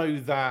do know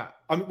that.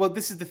 Well,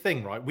 this is the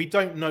thing, right? We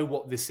don't know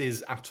what this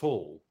is at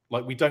all.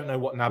 Like, we don't know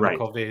what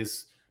Nabokov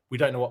is. We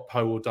don't know what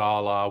Poe or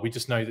Dahl are. We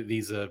just know that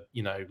these are,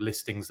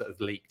 listings that have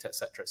leaked, et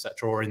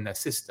cetera, or in their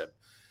system.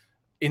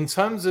 In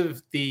terms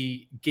of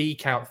the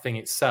Geek Out thing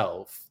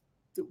itself,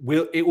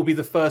 it will be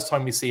the first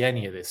time we see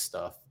any of this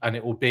stuff, and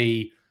it will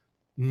be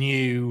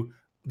new.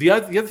 The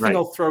other thing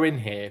I'll throw in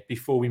here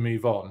before we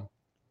move on.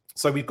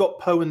 So we've got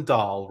Poe and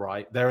Dahl,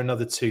 right? They're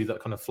another two that are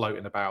kind of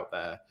floating about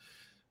there.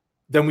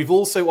 Then we've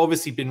also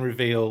obviously been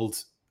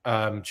revealed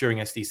during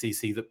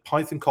SDCC that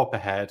Python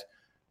Copperhead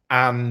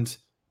and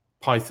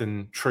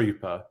Python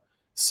Trooper.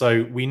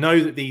 So we know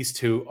that these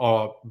two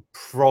are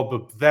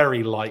probably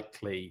very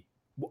likely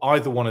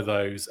either one of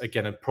those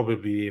again are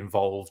probably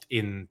involved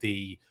in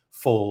the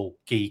full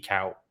Geek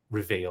Out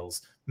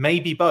reveals.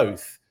 Maybe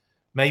both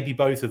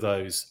of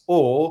those,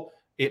 or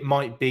it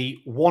might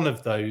be one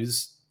of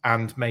those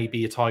and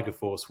maybe a Tiger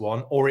Force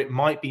one, or it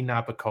might be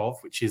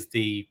Nabokov, which is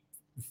the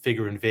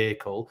figure and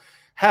vehicle.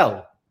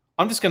 Hell,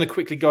 I'm just going to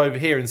quickly go over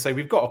here and say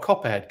we've got a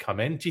Copperhead come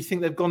in. Do you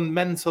think they've gone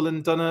mental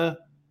and done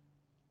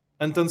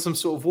some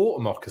sort of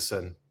water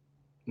moccasin?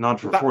 Not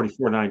for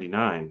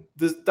 $44.99.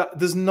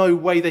 There's no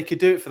way they could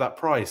do it for that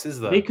price, is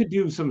there? They could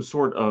do some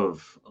sort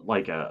of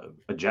like a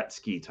jet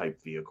ski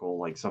type vehicle,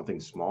 like something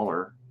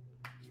smaller.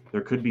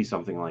 There could be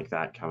something like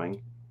that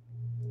coming.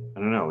 I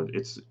don't know.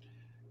 It's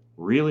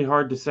really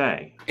hard to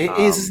say. It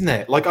is, isn't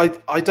it? Like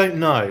I don't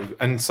know,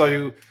 and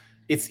so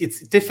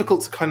it's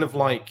difficult to kind of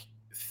like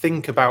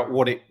think about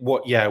what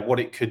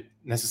it could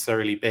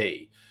necessarily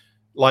be.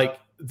 Like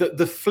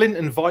the Flint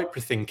and Viper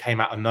thing came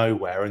out of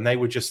nowhere, and they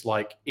were just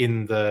like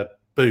in the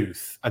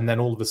booth, and then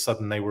all of a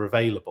sudden they were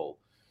available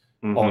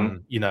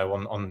on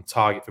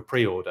Target for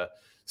pre-order.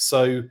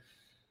 So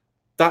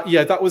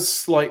that was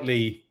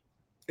slightly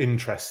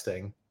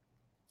interesting.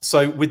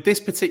 So with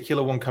this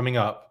particular one coming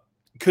up,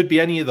 could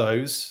be any of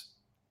those,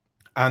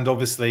 and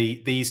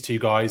obviously these two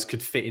guys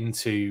could fit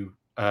into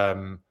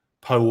Poe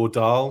or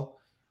Dahl.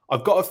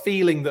 I've got a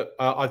feeling that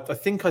I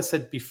think I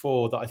said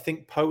before that I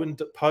think Poe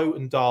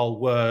and Dahl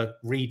were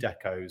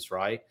redecos,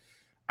 right?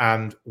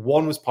 and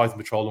one was Python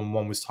Patrol and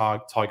one was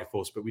Tiger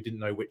Force, but we didn't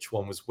know which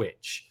one was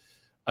which.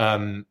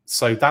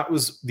 So that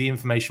was the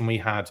information we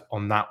had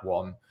on that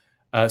one.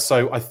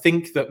 So I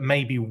think that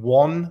maybe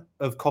one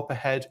of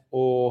Copperhead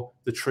or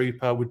the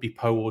Trooper would be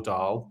Poe or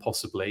Dahl,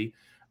 possibly.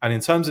 And in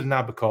terms of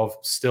Nabokov,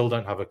 still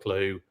don't have a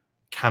clue.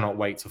 Cannot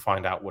wait to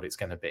find out what it's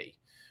going to be.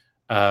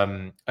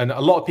 And a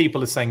lot of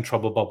people are saying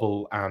Trouble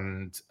Bubble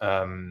and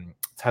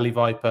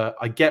Televiper.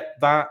 I get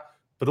that,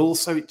 but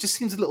also it just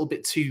seems a little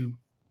bit too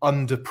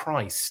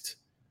underpriced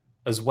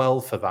as well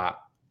for that.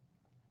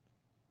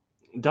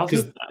 Does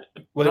it?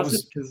 Well, it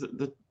was because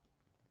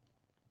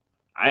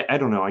I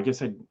don't know. I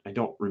guess I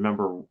don't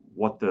remember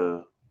what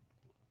the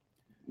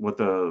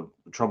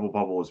Trouble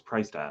Bubble was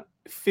priced at.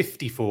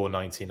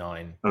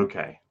 $54.99.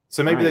 Okay.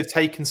 So maybe they've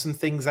taken some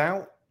things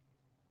out?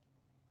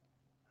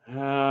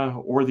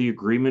 Or the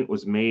agreement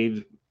was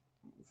made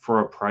for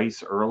a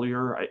price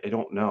earlier. I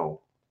don't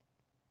know.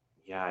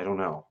 Yeah, I don't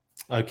know.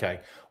 Okay.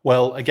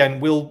 Well, again,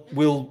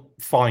 we'll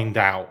find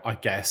out, I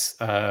guess,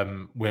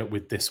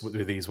 with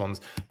these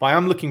ones. But I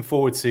am looking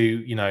forward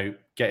to,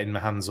 getting my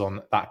hands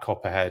on that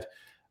Copperhead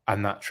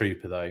and that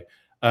Trooper, though.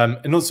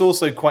 And it's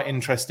also quite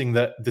interesting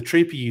that the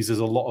Trooper uses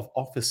a lot of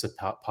officer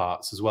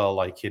parts as well,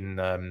 like in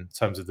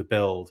terms of the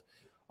build.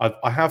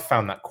 I have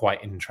found that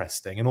quite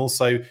interesting, and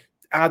also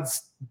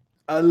adds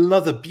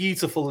another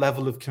beautiful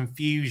level of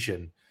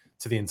confusion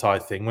to the entire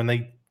thing when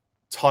they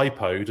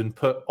typoed and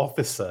put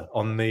officer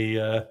on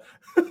the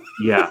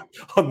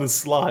on the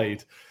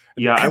slide.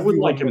 Yeah, I would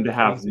like him to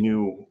have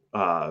new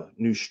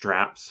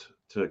straps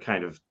to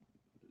kind of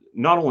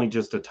not only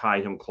just to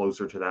tie him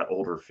closer to that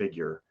older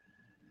figure,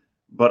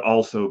 but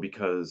also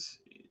because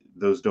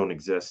those don't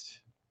exist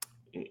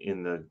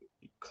in the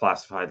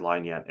classified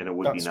line yet, and it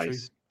would be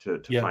nice to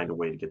find a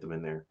way to get them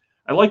in there.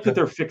 I like that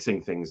they're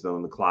fixing things though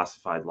in the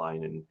classified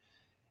line and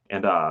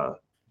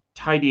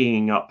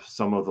tidying up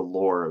some of the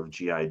lore of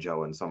G.I.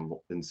 Joe in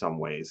some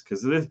ways,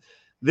 because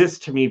this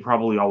to me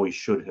probably always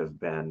should have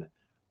been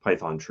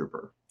Python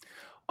Trooper.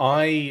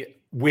 I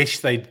wish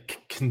they'd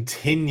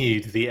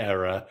continued the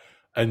era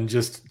and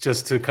just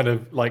to kind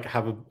of like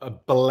have a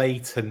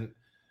blatant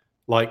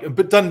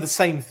but done the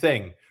same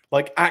thing.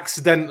 Like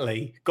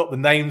accidentally got the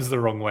names the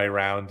wrong way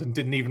around and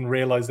didn't even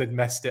realize they'd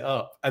messed it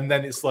up. And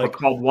then it's like, or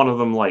called one of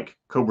them like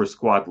Cobra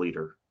Squad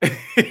Leader.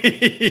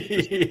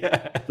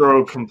 Yeah.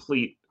 Throw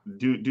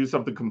do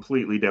something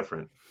completely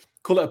different.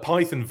 Call it a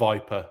Python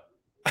Viper.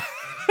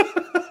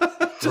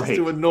 Just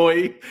to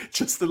annoy,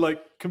 just to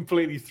like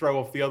completely throw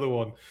off the other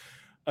one.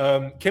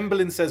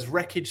 Kimberlin says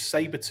Wreckage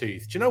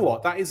Sabretooth. Do you know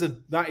what? That is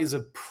a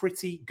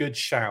pretty good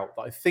shout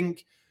that I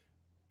think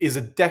is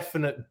a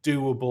definite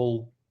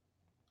doable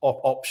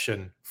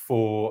option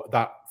for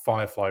that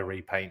Firefly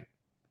repaint.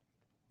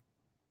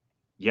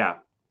 Yeah.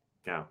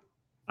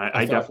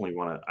 I definitely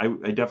want to.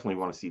 I definitely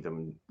want to see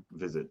them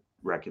visit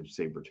Wreckage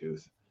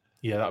Sabretooth.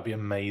 Yeah, that would be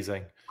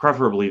amazing.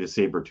 Preferably the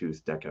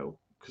Sabretooth deco,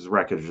 because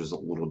Wreckage is a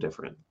little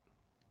different.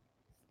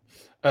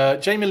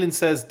 Jamie Lynn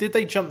says, did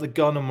they jump the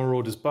gun on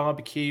Marauders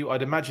Barbecue?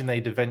 I'd imagine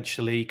they'd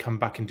eventually come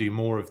back and do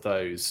more of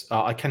those.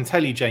 I can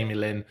tell you, Jamie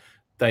Lynn,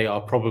 they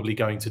are probably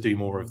going to do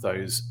more of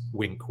those.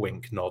 Wink,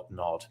 wink, nod,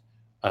 nod.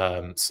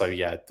 So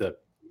yeah, there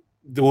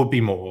will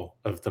be more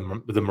of the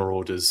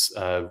Marauders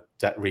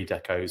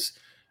redecos.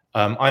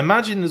 I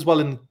imagine as well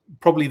in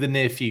probably the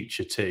near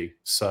future too.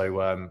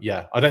 So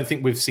yeah, I don't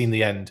think we've seen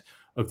the end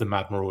of the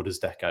Mad Marauders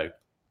deco.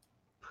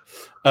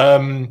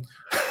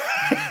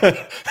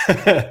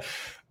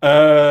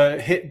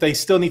 They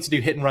still need to do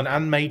Hit and Run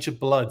and Major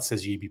Blood,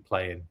 says you be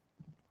playing.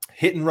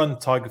 Hit and Run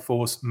Tiger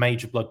Force,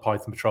 Major Blood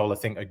Python Patrol, I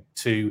think are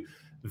two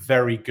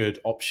very good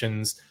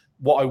options.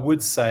 What I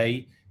would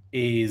say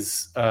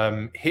is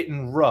Hit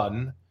and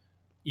Run,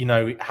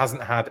 it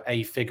hasn't had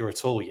a figure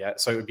at all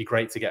yet, so it would be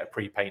great to get a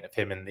pre-paint of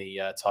him in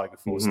the Tiger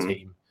Force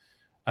team.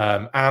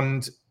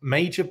 And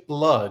Major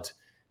Blood,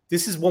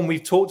 this is one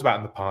we've talked about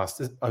in the past.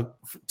 There's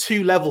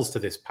two levels to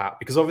this, Pat,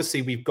 because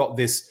obviously we've got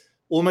this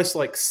almost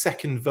like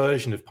second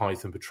version of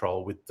Python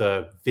Patrol with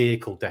the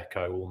vehicle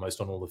deco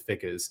almost on all the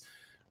figures.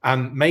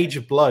 And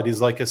Major Blood is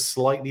like a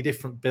slightly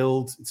different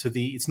build to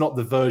it's not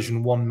the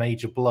version 1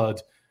 Major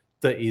Blood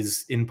that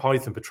is in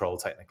Python Patrol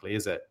technically,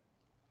 is it?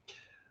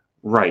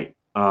 Right.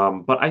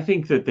 But I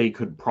think that they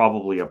could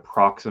probably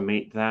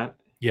approximate that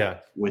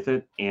with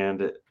it.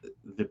 And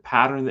the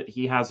pattern that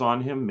he has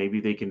on him, maybe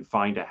they can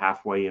find a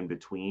halfway in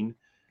between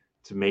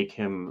to make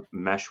him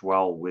mesh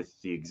well with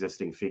the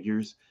existing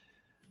figures.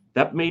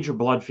 That Major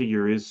Blood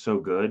figure is so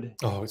good.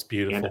 Oh, it's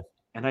beautiful.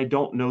 And I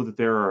don't know that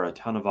there are a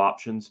ton of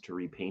options to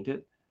repaint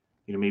it.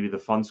 Maybe the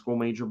Fun School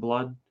Major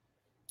Blood.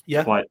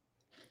 Yeah. But,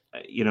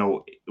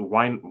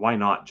 why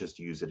not just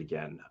use it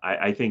again?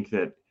 I think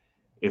that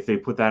if they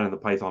put that in the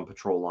Python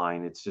Patrol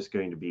line, it's just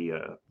going to be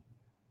a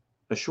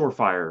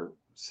surefire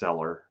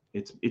seller.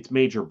 It's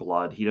Major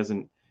Blood. He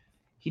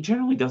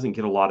generally doesn't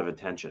get a lot of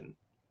attention.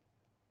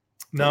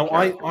 No,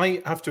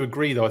 I have to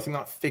agree though. I think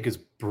that figure's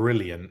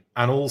brilliant.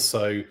 And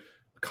also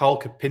Karl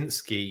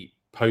Kopinski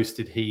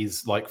posted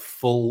his like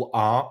full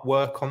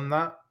artwork on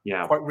that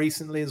quite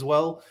recently as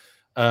well.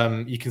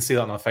 You can see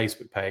that on our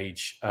Facebook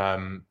page.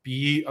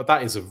 That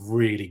is a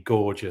really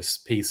gorgeous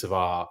piece of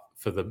art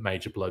for the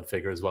Major Blood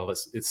figure as well.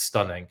 It's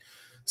stunning.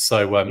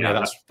 So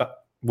that's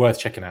worth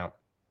checking out.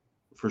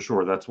 For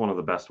sure. That's one of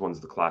the best ones,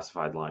 the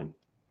classified line.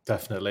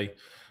 Definitely.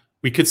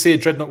 We could see a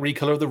Dreadnought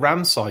recolor of the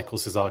Ram cycle,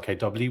 says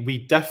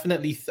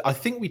RKW. I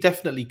think we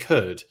definitely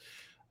could.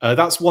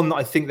 That's one that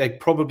I think they're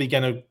probably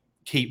going to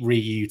keep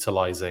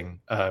reutilizing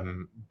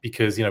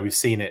because, we've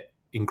seen it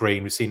in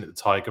green, we've seen it at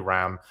the Tiger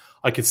Ram.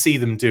 I could see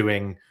them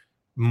doing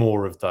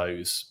more of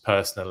those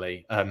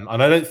personally. And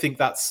I don't think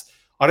that's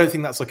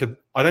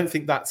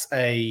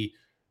a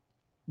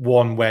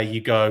one where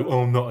you go,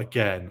 oh, not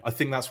again. I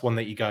think that's one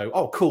that you go,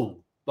 oh,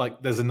 cool.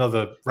 Like there's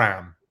another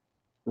Ram.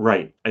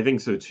 Right. I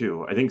think so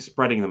too. I think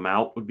spreading them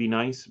out would be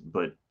nice,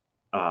 but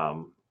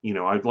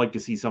I'd like to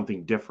see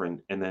something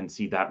different and then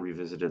see that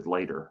revisited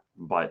later.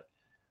 But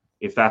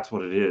if that's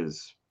what it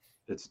is,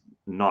 it's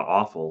not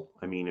awful.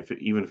 I mean,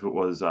 even if it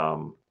was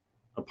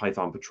a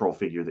Python Patrol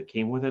figure that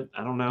came with it,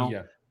 I don't know.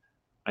 Yeah.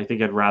 I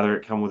think I'd rather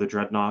it come with a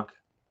Dreadnought.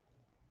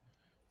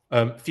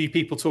 A few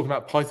people talking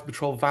about Python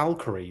Patrol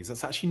Valkyries.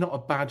 That's actually not a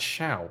bad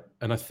shout,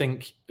 and I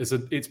think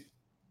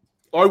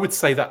I would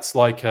say that's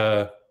like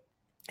a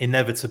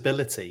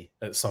inevitability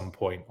at some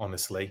point.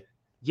 Honestly,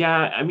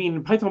 yeah. I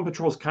mean, Python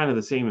Patrol is kind of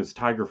the same as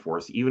Tiger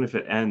Force. Even if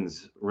it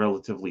ends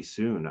relatively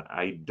soon,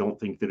 I don't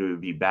think that it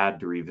would be bad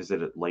to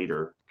revisit it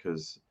later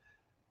because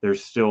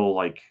there's still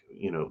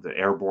the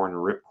airborne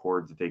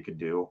ripcord that they could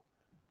do.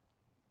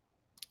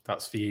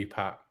 That's for you,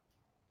 Pat.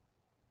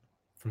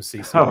 From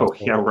CC. Oh,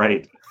 Russell. Yeah,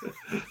 right.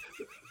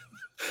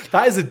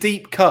 That is a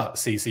deep cut,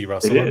 CC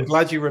Russell. I'm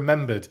glad you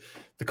remembered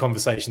the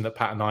conversation that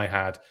Pat and I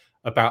had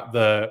about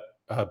the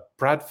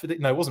Bradford.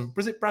 No, it wasn't.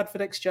 Was it Bradford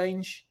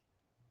Exchange?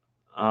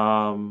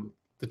 The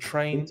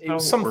train. It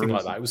was something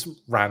like that. It was some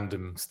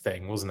random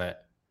thing, wasn't it?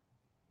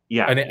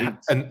 Yeah,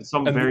 and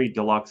very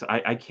deluxe.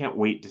 I can't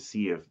wait to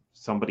see if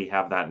somebody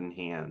have that in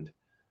hand.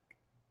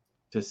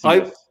 To see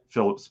if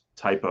Phillips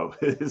Typo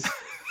is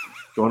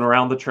going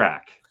around the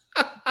track.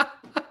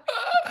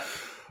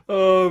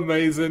 Oh,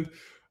 amazing.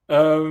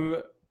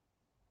 GL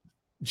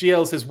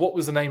says, what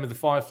was the name of the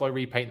Firefly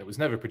repaint that was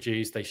never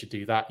produced? They should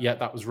do that. Yeah,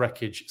 that was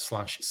Wreckage /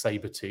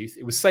 Sabretooth.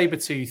 It was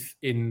Sabretooth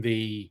in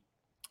the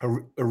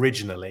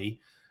originally.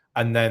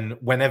 And then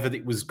whenever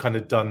it was kind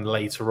of done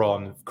later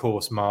on, of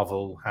course,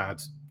 Marvel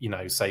had,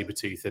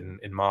 Sabretooth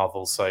in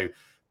Marvel. So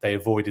they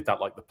avoided that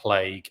like the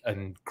plague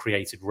and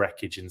created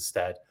Wreckage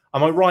instead.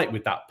 Am I right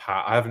with that,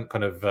 Pat? I haven't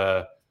kind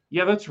of...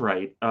 Yeah, that's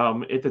right.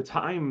 At the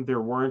time, there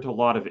weren't a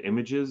lot of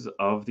images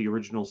of the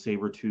original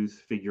Sabretooth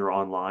figure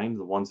online.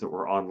 The ones that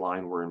were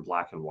online were in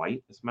black and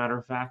white, as a matter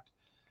of fact.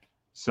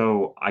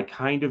 So I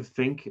kind of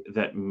think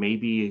that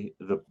maybe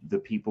the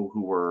people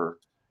who were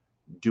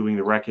doing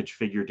the Wreckage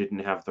figure didn't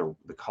have the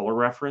color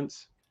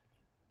reference,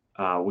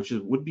 which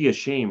would be a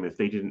shame if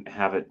they didn't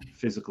have it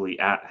physically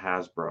at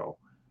Hasbro.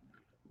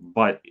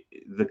 But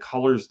the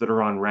colors that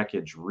are on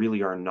Wreckage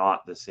really are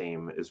not the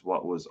same as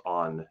what was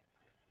on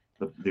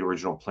the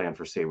original plan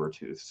for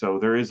Sabretooth. So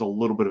there is a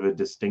little bit of a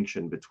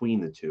distinction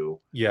between the two.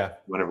 Yeah.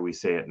 Whenever we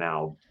say it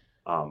now.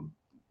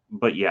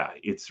 But yeah,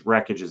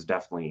 Wreckage is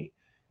definitely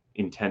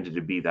intended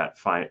to be that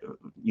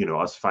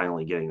us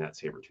finally getting that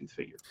Sabretooth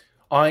figure.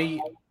 I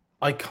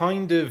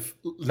kind of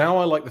now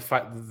I like the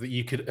fact that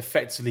you could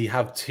effectively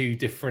have two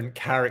different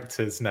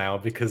characters now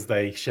because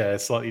they share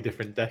slightly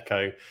different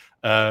deco.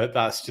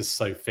 That's just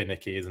so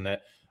finicky, isn't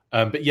it?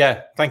 But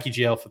yeah, thank you,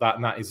 GL, for that.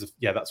 And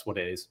that's what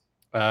it is.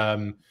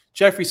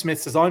 Jeffrey Smith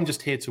says, I'm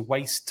just here to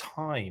waste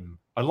time.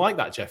 I like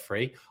that,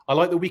 Jeffrey. I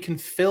like that we can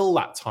fill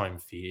that time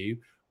for you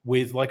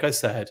with, like I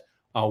said,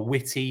 our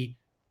witty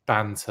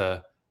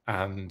banter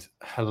and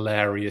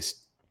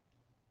hilarious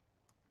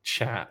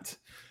chat.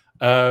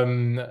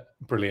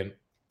 Brilliant.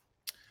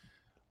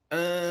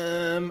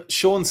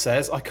 Sean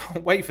says, I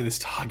can't wait for this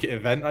Target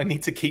event. I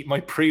need to keep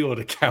my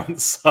pre-order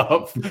counts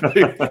up.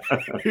 Whoever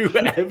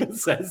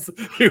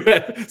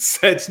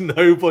said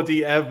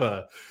nobody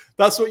ever.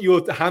 That's what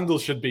your handle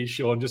should be,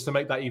 Sean, just to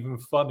make that even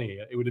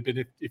funnier. It would have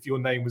been if your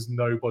name was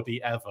Nobody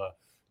Ever,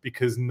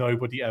 because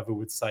nobody ever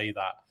would say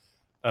that.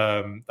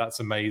 That's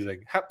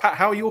amazing. Pat,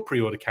 how are your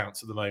pre-order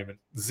counts at the moment?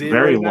 0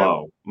 Very now?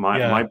 low.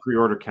 My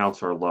pre-order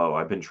counts are low.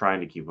 I've been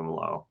trying to keep them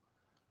low.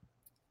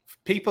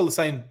 People are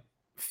saying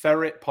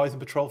Ferret, Python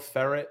Patrol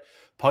Ferret,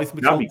 Python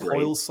Patrol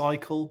Coil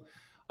Cycle.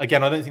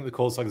 Again, I don't think the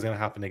Coil Cycle is going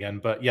to happen again,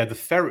 but yeah, the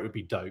Ferret would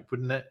be dope,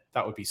 wouldn't it?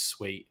 That would be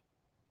sweet.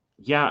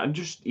 Yeah, I'm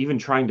just even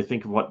trying to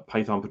think of what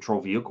Python Patrol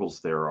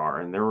vehicles there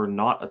are, and there were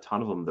not a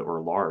ton of them that were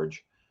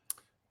large.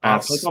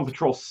 Python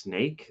Patrol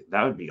Snake,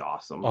 that would be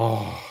awesome.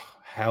 Oh,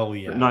 hell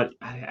yeah! But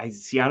I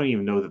don't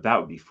even know that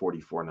would be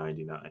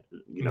 $44.99.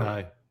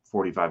 No.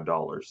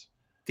 $45.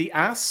 The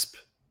Asp,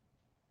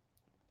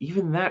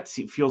 even that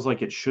feels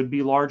like it should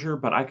be larger,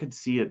 but I could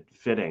see it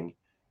fitting.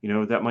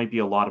 That might be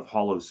a lot of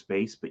hollow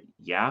space, but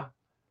yeah.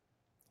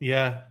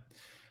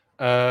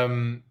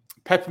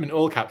 Peppermint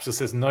All Caps just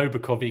says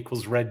Nobokov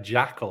equals Red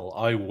Jackal.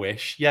 I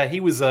wish. Yeah, he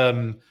was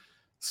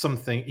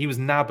something. He was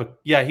he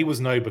was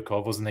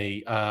Nobokov, wasn't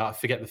he? I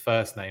forget the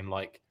first name,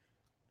 like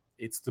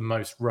it's the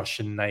most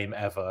Russian name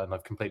ever, and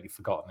I've completely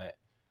forgotten it.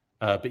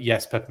 But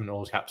yes, Peppermint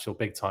Oil Capsule,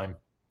 big time.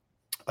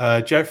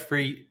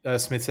 Jeffrey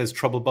Smith says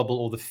Trouble Bubble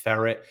or the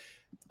Ferret.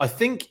 I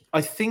think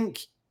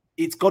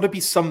it's got to be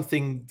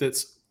something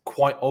that's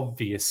quite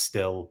obvious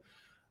still.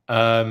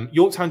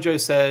 Yorktown Joe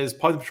says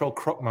Python Patrol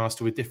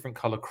Crocmaster with different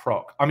color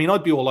croc. I mean,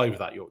 I'd be all over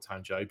that,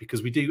 Yorktown Joe,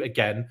 because we do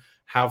again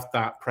have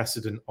that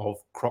precedent of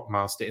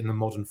Crocmaster in the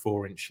modern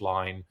 4-inch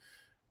line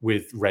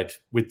with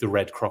the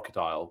red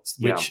crocodile,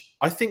 which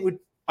I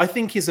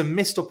think is a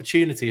missed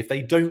opportunity if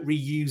they don't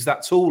reuse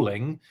that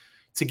tooling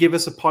to give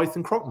us a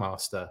Python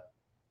Crocmaster.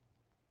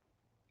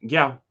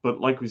 Yeah, but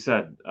like we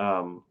said,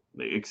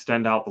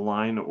 extend out the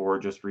line or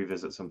just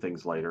revisit some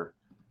things later.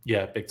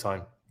 Yeah, big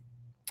time.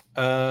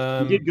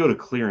 We did go to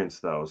clearance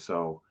though,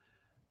 so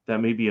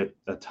that may be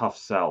a tough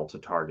sell to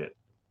target.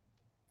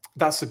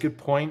 That's a good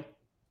point.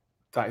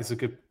 That is a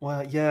good.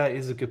 Well, yeah, it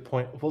is a good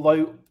point.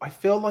 Although I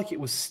feel like it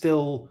was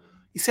still.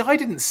 You see, I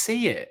didn't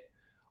see it.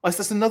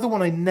 That's another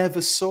one I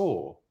never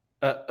saw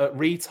at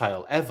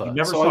retail ever. You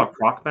never saw a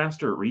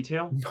Crocmaster at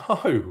retail?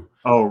 No.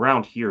 Oh,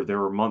 around here there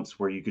were months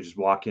where you could just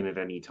walk in at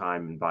any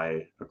time and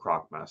buy a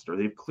Crocmaster.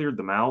 They've cleared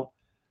them out.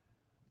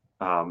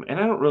 And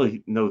I don't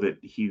really know that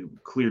he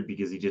cleared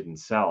because he didn't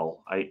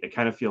sell. I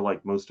kind of feel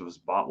like most of us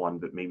bought one,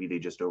 but maybe they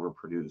just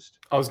overproduced.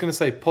 I was going to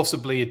say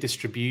possibly a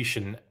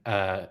distribution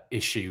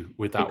issue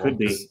with that one. It could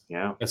be,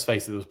 yeah. Let's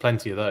face it, there was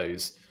plenty of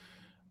those.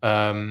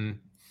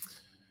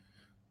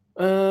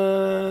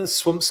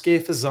 Swamp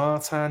Skier for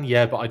Zartan,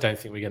 yeah, but I don't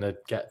think we're going to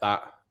get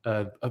that.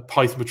 A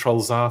Python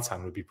Patrol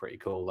Zartan would be pretty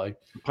cool, though.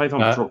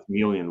 Python Patrol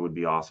Chameleon would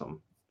be awesome.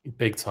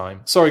 Big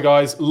time. Sorry,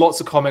 guys. Lots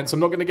of comments. I'm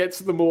not going to get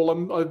to them all.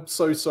 I'm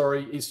so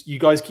sorry. You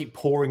guys keep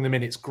pouring them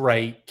in. It's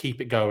great.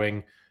 Keep it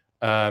going.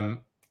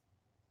 Anton,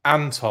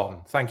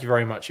 thank you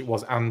very much. It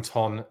was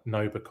Anton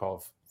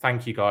Nobakov.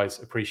 Thank you, guys.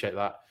 Appreciate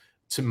that.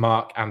 To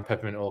Mark and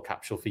Peppermint Oil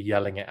Capsule for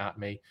yelling it at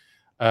me.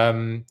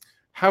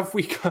 Have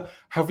we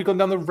gone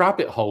down the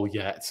rabbit hole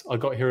yet? I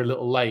got here a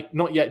little late.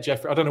 Not yet,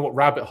 Jeffrey. I don't know what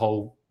rabbit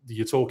hole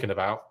you're talking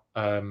about.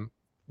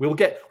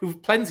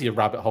 We've plenty of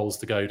rabbit holes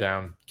to go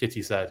down,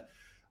 Kitty said.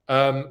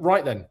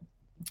 Right then,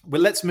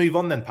 well, let's move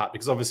on then, Pat,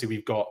 because obviously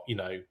we've got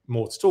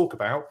more to talk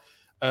about,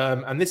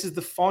 and this is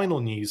the final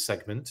news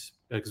segment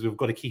because we've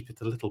got to keep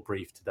it a little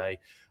brief today,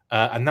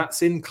 and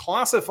that's in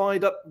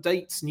classified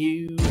updates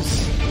news.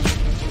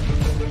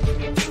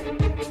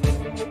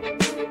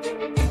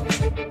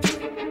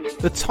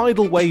 The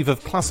tidal wave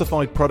of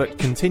classified product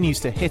continues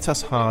to hit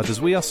us hard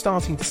as we are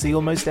starting to see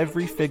almost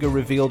every figure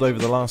revealed over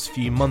the last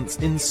few months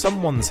in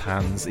someone's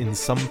hands in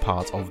some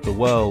part of the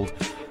world.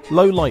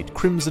 Lowlight,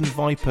 Crimson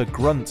Viper,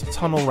 Grunt,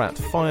 Tunnel Rat,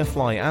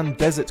 Firefly and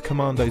Desert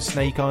Commando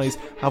Snake Eyes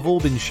have all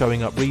been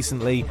showing up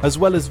recently, as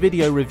well as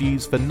video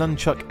reviews for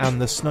Nunchuck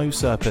and the Snow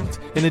Serpent.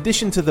 In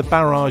addition to the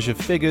barrage of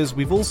figures,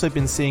 we've also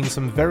been seeing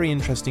some very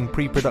interesting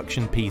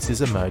pre-production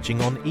pieces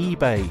emerging on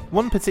eBay.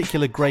 One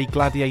particular grey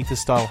gladiator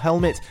style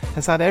helmet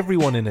has had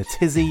everyone in a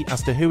tizzy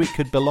as to who it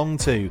could belong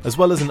to, as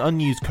well as an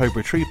unused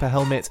Cobra Trooper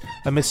helmet,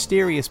 a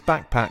mysterious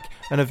backpack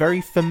and a very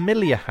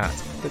familiar hat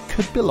that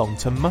could belong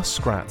to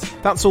Muskrat.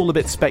 That's all a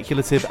bit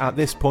speculative at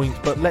this point,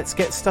 but let's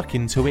get stuck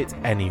into it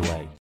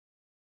anyway.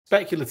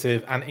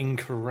 Speculative and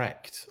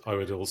incorrect, I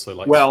would also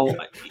like to...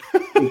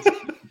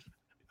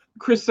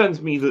 Chris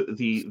sends me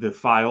the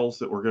files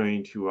that we're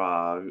going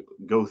to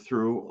go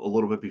through a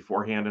little bit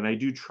beforehand, and I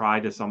do try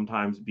to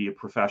sometimes be a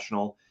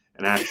professional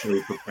and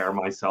actually prepare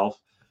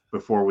myself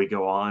before we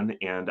go on,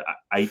 and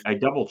I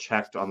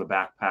double-checked on the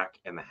backpack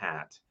and the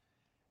hat.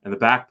 And the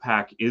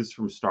backpack is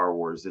from Star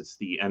Wars. It's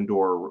the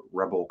Endor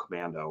Rebel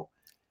Commando.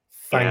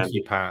 Thank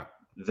you, Pat.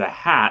 The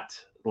hat,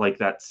 like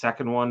that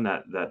second one,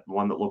 that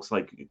one that looks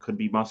like it could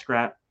be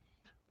Muskrat,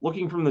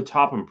 looking from the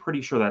top, I'm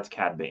pretty sure that's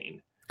Cad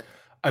Bane.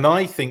 And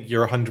I think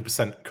you're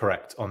 100%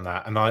 correct on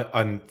that.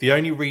 And the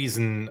only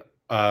reason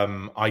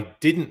I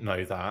didn't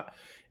know that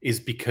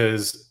is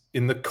because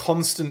in the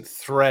constant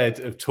thread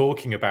of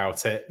talking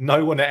about it,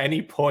 no one at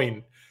any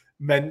point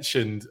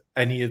mentioned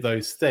any of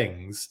those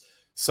things.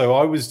 So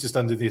I was just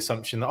under the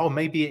assumption that,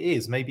 maybe it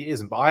is, maybe it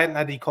isn't. But I hadn't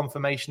had any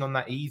confirmation on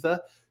that either.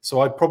 So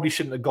I probably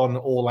shouldn't have gone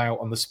all out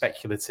on the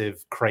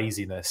speculative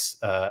craziness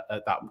at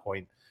that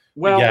point.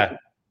 Well,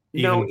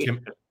 we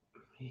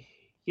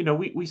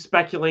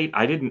speculate.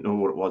 I didn't know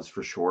what it was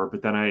for sure,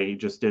 but then I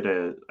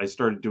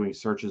started doing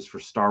searches for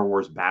Star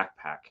Wars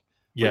backpack.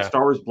 Like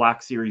Star Wars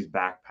Black Series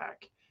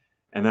backpack.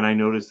 And then I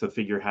noticed the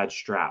figure had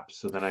straps.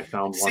 So then I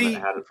found one that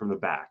had it from the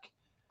back.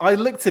 I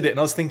looked at it and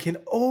I was thinking,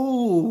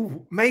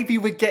 maybe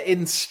we're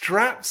getting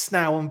straps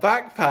now on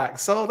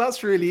backpacks. Oh,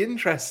 that's really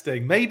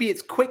interesting. Maybe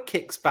it's Quick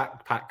Kick's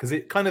backpack because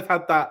it kind of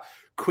had that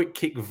Quick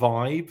Kick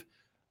vibe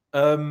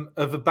of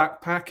a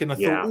backpack. And I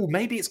thought,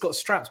 maybe it's got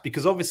straps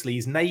because obviously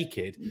he's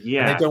naked.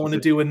 Yeah. And they don't want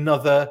to do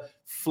another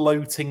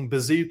floating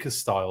bazooka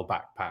style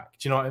backpack.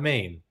 Do you know what I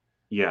mean?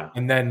 Yeah.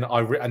 And then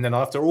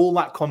after all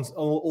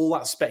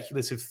that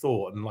speculative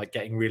thought and like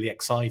getting really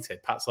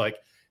excited, Pat's like,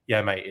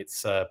 yeah, mate,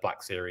 it's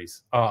Black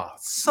Series.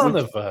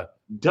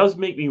 Does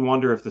make me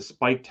wonder if the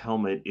spiked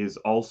helmet is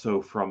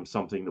also from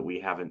something that we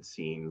haven't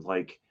seen.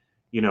 Like,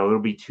 it'll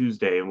be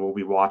Tuesday and we'll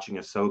be watching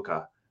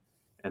Ahsoka,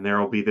 and there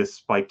will be this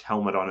spiked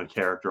helmet on a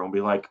character, and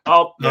we'll be like,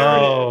 oh, there it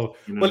is. You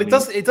know well, what I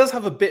mean? it does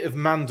have a bit of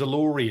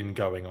Mandalorian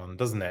going on,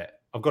 doesn't it?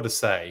 I've got to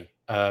say.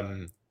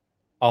 Maybe.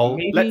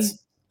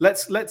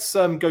 Let's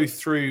go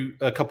through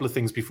a couple of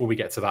things before we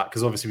get to that,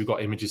 because obviously we've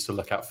got images to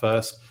look at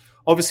first.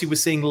 Obviously, we're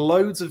seeing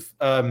loads of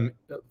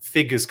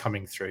figures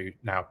coming through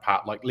now,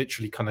 Pat, like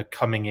literally kind of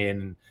coming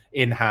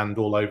in hand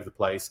all over the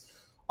place.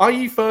 Are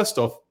you, first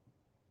off,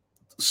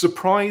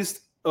 surprised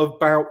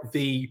about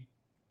the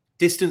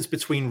distance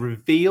between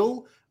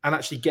reveal and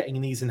actually getting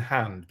these in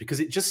hand? Because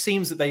it just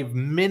seems that they've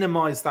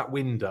minimized that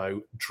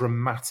window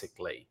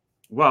dramatically.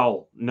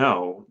 Well,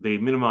 no, they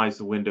minimized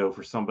the window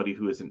for somebody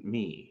who isn't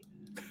me,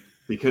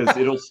 because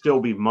it'll still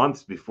be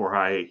months before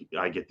I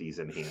get these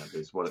in hand,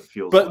 is what it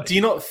feels like. But do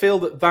you not feel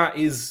that that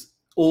is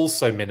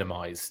also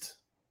minimized?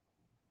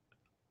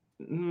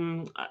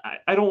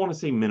 I don't want to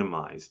say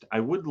minimized. I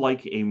would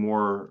like a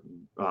more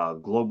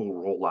global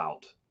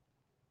rollout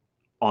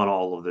on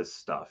all of this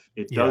stuff.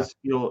 It does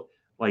feel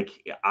like,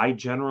 I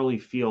generally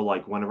feel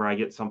like whenever I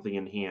get something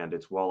in hand,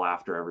 it's well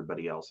after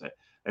everybody else.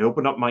 I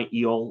opened up my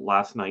eel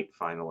last night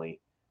finally,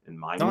 and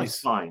mine was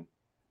fine.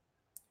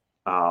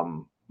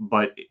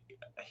 But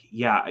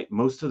yeah,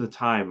 most of the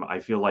time I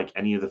feel like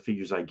any of the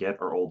figures I get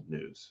are old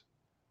news.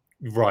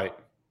 Right.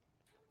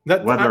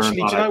 That Whether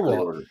actually, or not do you know I what?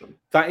 pre-ordered them.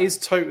 That is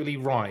totally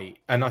right.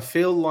 And I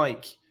feel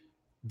like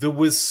there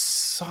was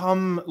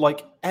some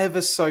like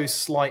ever so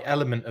slight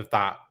element of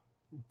that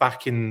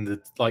back in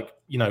the, like,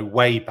 you know,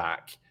 way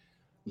back.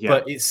 Yeah.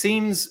 But it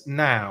seems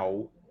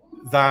now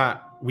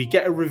that we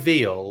get a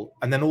reveal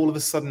and then all of a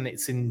sudden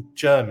it's in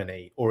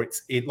Germany, or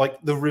it's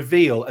like the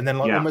reveal and then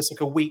like almost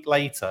like a week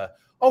later,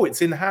 oh,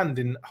 it's in hand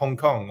in Hong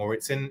Kong, or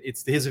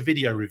here's a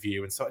video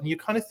review and so, and you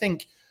kind of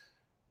think,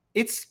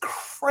 it's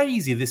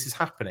crazy this is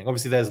happening.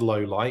 Obviously, there's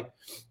Low Light.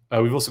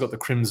 We've also got the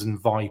Crimson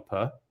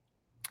Viper.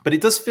 But it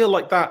does feel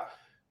like that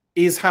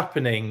is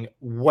happening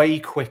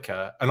way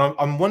quicker. And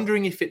I'm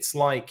wondering if it's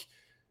like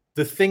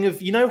the thing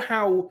of, you know,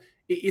 how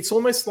it's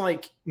almost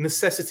like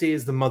necessity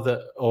is the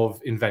mother of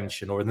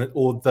invention, or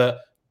the,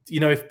 you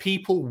know, if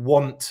people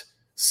want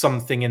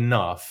something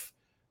enough,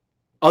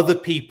 other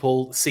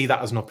people see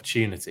that as an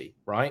opportunity,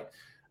 right?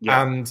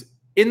 Yeah. And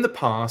in the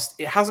past,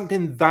 it hasn't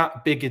been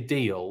that big a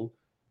deal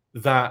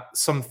that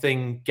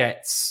something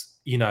gets,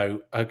 you know,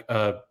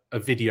 a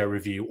video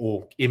review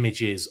or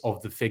images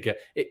of the figure.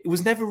 It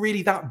was never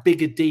really that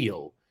big a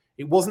deal.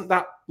 It wasn't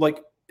that,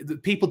 like,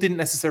 people didn't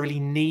necessarily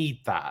need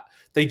that.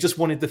 They just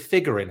wanted the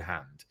figure in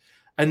hand.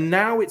 And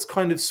now it's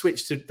kind of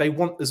switched to, they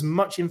want as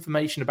much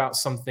information about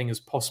something as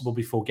possible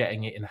before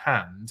getting it in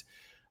hand.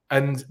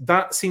 And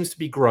that seems to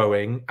be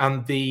growing.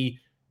 And the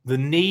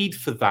need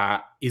for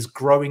that is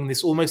growing,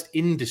 this almost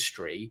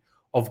industry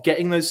of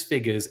getting those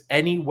figures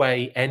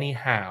anyway,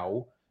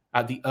 anyhow,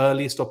 at the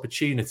earliest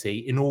opportunity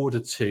in order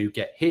to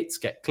get hits,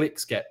 get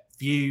clicks, get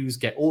views,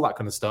 get all that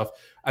kind of stuff.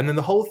 And then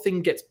the whole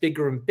thing gets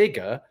bigger and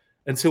bigger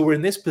until we're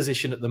in this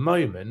position at the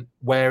moment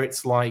where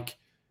it's like,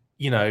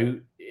 you know,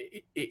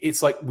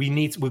 it's like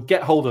we'll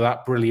get hold of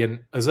that,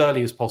 brilliant, as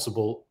early as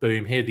possible.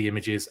 Boom, here are the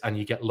images, and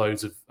you get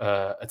loads of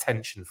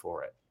attention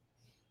for it.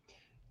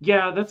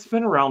 Yeah, that's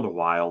been around a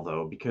while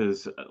though,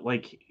 because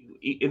like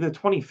in the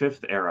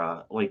 25th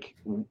era, like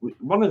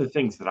one of the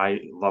things that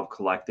I love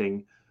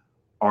collecting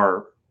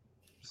are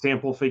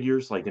sample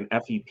figures, like an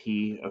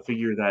FEP, a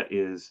figure that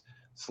is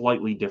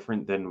slightly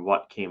different than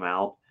what came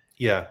out.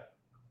 Yeah.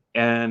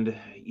 And,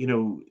 you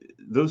know,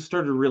 those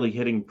started really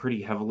hitting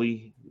pretty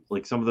heavily.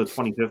 Like some of the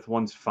 25th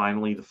ones,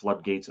 finally the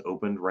floodgates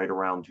opened right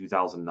around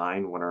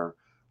 2009 when our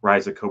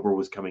Rise of Cobra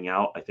was coming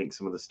out. I think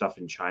some of the stuff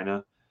in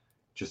China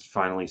just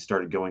finally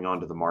started going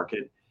onto the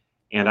market.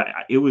 And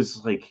it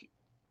was like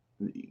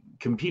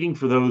competing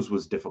for those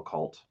was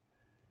difficult.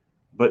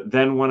 But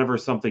then whenever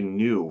something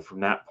new from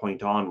that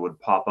point on would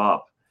pop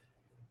up,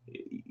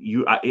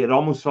 it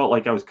almost felt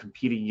like I was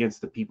competing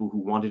against the people who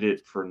wanted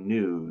it for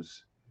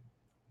news,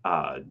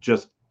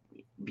 just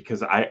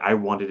because I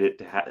wanted it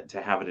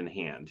to have it in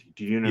hand.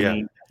 Do you know what I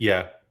mean?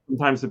 Yeah.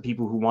 Sometimes the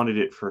people who wanted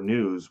it for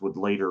news would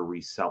later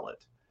resell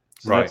it.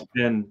 So right.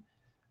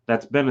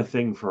 that's been a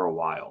thing for a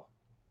while.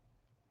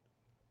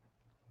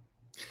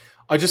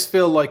 I just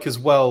feel like, as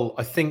well,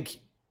 I think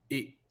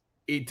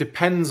it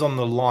depends on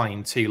the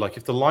line too. Like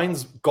if the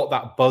line's got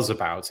that buzz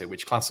about it,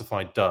 which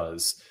Classified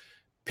does,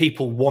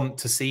 people want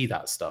to see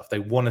that stuff. They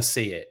want to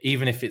see it,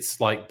 even if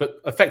it's like,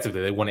 but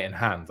effectively they want it in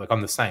hand. Like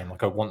I'm the same,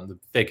 like I want the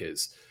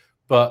figures.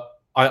 But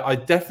I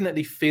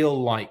definitely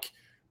feel like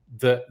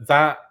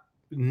that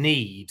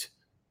need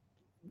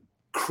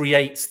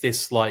creates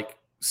this like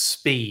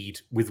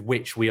speed with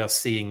which we are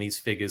seeing these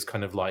figures,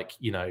 kind of like,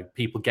 you know,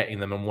 people getting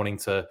them and wanting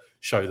to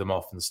show them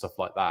off and stuff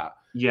like that.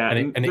 Yeah,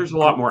 and there's a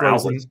lot more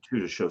outlets too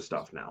to show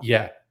stuff now.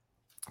 Yeah,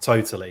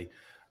 totally.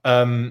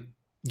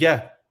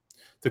 Yeah,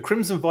 the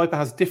Crimson Viper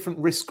has different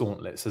wrist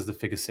gauntlets as the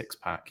figure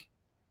 6-pack.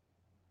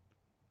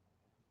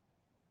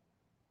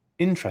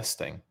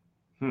 Interesting.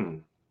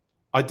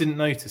 I didn't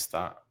notice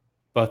that,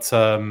 but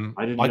I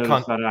didn't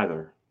notice that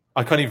either.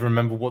 I can't even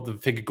remember what the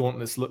figure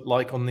gauntlets look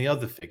like on the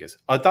other figures.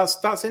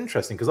 That's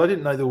interesting because I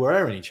didn't know there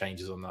were any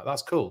changes on that.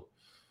 That's cool.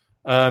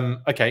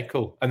 Okay,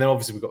 cool. And then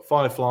obviously we've got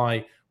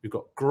Firefly, we've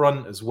got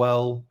Grunt as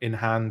well in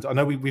hand. I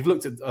know we've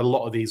looked at a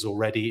lot of these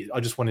already. I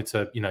just wanted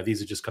to,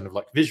 these are just kind of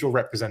like visual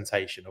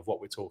representation of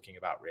what we're talking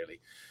about, really.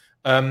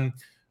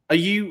 Are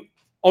you,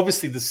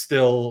 obviously there's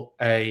still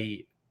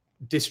a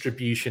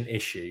distribution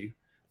issue.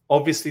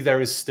 Obviously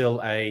there is still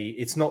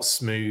it's not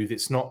smooth.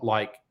 It's not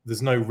like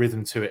there's no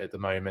rhythm to it at the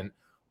moment.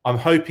 I'm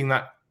hoping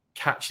that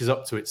catches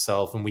up to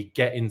itself and we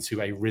get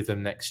into a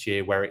rhythm next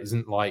year where it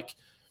isn't like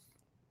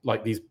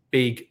these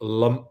big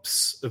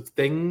lumps of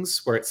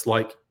things where it's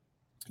like,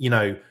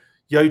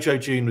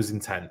 Yojo June was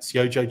intense.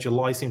 Yojo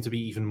July seemed to be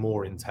even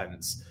more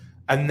intense.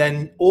 And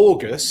then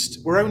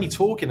August, we're only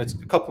talking a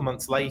couple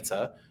months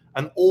later,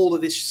 and all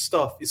of this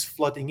stuff is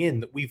flooding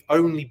in that we've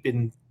only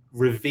been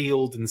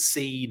revealed and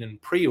seen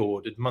and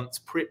pre-ordered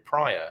months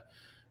prior.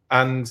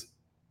 And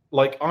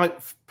like I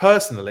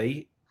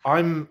personally,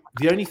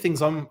 the only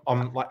things I'm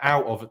like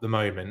out of at the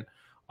moment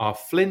are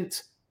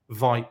Flint,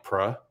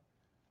 Vipra.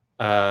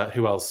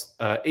 Who else?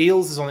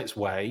 Eels is on its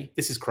way.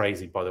 This is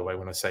crazy, by the way,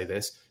 when I say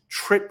this.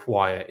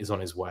 Tripwire is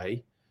on his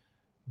way.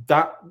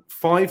 That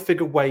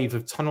 5-figure wave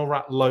of Tunnel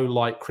Rat, Low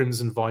Light,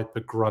 Crimson Viper,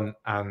 Grunt,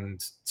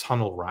 and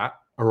Tunnel Rat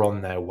are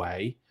on their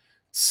way.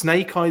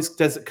 Snake Eyes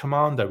Desert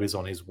Commando is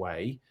on his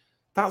way.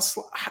 That's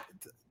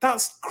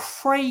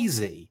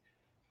crazy.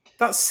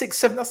 That's 6,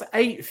 7, that's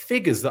 8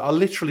 figures that are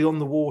literally on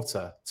the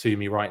water to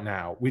me right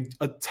now.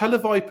 A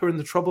Televiper and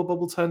the Trouble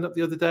Bubble turned up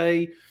the other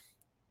day.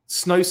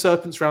 Snow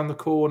Serpents around the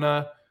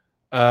corner.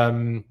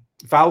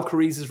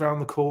 Valkyries is around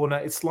the corner.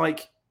 It's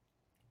like,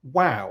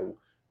 wow,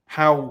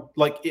 how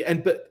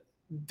but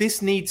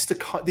this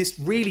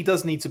really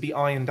does need to be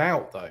ironed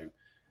out though,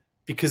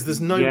 because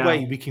there's no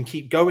way we can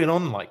keep going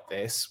on like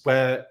this.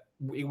 Where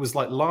it was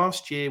like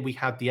last year we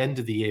had the end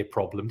of the year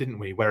problem, didn't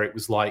we? Where it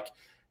was like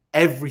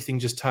everything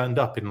just turned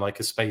up in like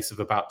a space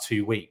of about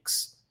 2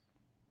 weeks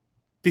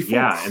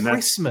before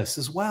Christmas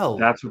as well.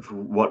 That's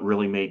what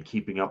really made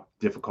keeping up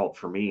difficult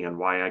for me, and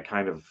why I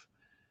kind of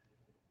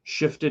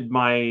shifted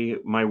my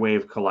way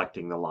of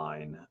collecting the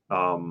line.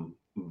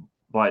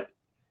 But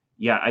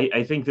yeah,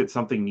 I think that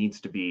something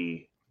needs to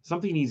be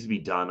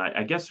done.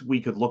 I guess we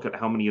could look at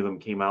how many of them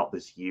came out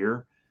this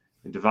year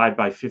and divide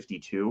by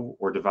 52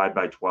 or divide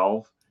by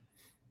 12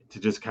 to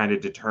just kind of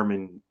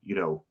determine,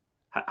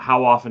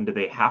 how often do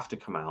they have to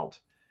come out,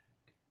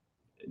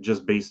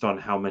 just based on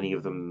how many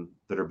of them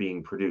that are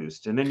being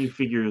produced. And then you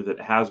figure that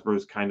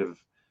Hasbro's kind of,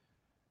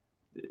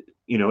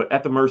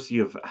 at the mercy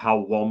of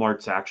how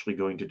Walmart's actually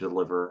going to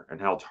deliver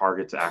and how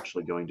Target's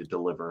actually going to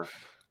deliver,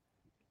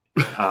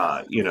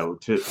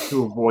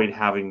 to avoid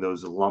having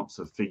those lumps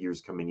of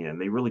figures coming in.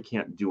 They really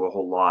can't do a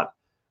whole lot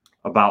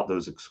about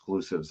those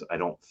exclusives, I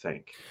don't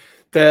think.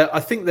 I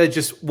think they're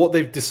just, what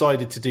they've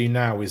decided to do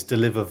now is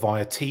deliver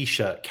via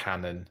T-shirt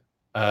cannon.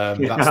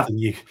 That's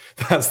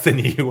the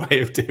new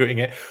way of doing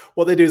it.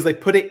 What they do is they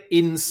put it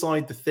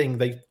inside the thing,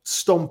 they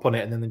stomp on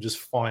it, and then they just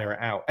fire it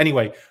out.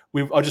 Anyway,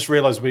 I just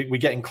realized we're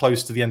getting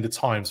close to the end of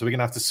time, so we're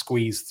gonna have to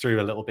squeeze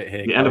through a little bit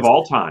here. The end of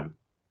all time.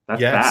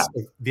 That's bad.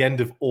 The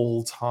end of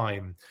all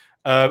time.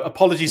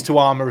 Apologies to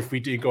Armour if we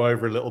do go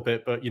over a little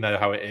bit, but you know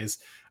how it is.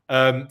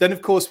 Then,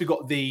 of course, we've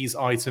got these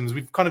items.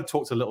 We've kind of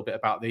talked a little bit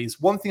about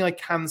these. One thing I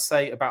can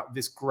say about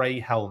this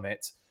grey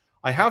helmet,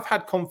 I have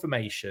had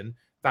confirmation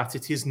that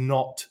it is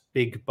not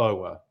Big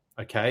Boa,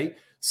 okay?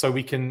 So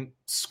we can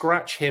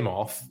scratch him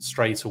off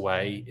straight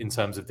away in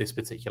terms of this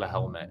particular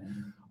helmet.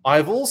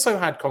 I've also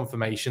had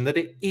confirmation that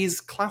it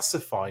is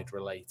classified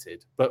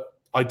related, but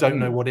I don't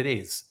know what it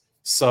is.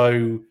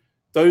 So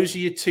those are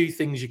your 2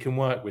 things you can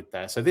work with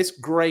there. So this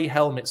grey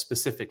helmet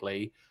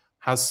specifically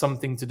has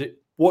something to do.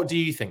 What do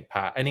you think,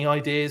 Pat? Any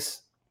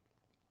ideas?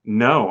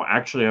 No,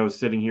 actually, I was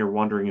sitting here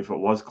wondering if it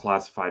was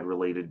classified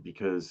related,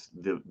 because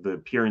the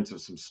appearance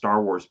of some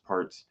Star Wars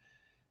parts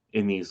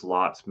in these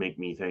lots make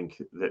me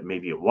think that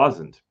maybe it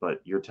wasn't,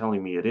 but you're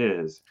telling me it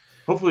is.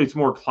 Hopefully it's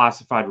more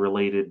classified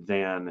related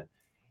than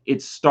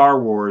it's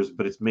Star Wars,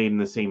 but it's made in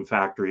the same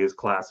factory as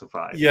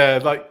classified. Yeah,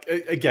 like,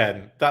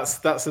 again,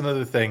 that's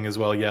another thing as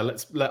well. Yeah,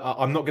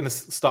 I'm not going to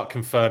start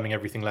confirming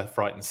everything left,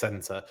 right, and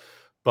center,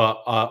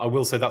 but I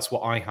will say that's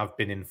what I have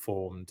been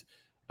informed.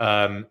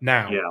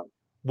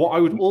 What I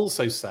would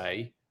also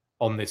say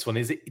on this one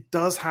is it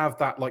does have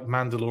that like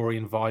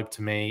Mandalorian vibe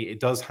to me.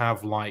 It does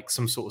have like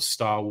some sort of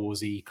Star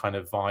Wars-y kind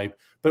of vibe,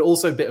 but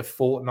also a bit of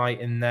Fortnite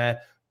in there.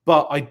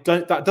 But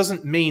that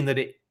doesn't mean that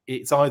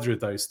it's either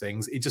of those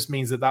things. It just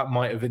means that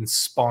might have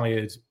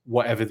inspired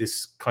whatever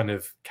this kind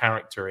of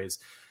character is.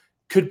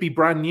 Could be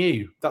brand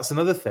new. That's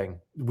another thing.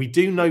 We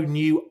do know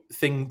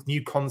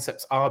new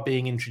concepts are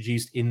being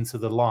introduced into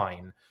the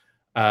line,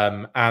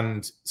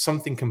 and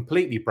something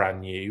completely brand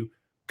new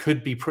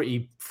could be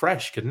pretty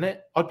fresh, couldn't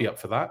it? I'd be up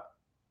for that.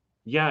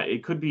 Yeah,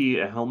 it could be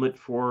a helmet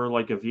for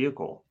like a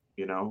vehicle,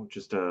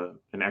 just an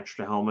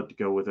extra helmet to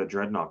go with a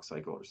Dreadnought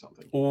cycle or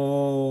something.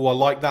 Oh, I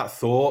like that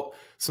thought.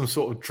 Some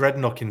sort of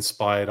Dreadnought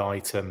inspired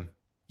item.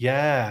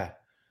 Yeah.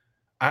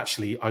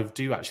 Actually, I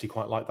do actually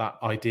quite like that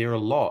idea a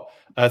lot.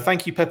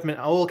 Thank you, Peppermint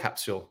Oil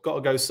Capsule.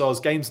 Gotta go,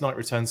 Soz. Games Night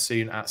returns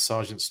soon at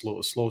Sergeant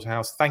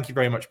Slaughterhouse. Thank you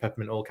very much,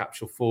 Peppermint Oil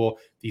Capsule, for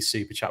the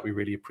super chat. We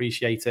really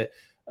appreciate it.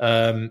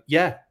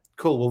 Yeah,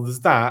 cool. Well, there's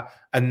that.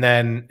 And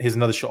then here's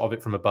another shot of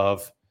it from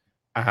above.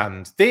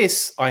 And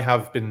this, I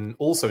have been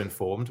also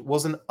informed,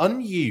 was an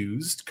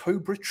unused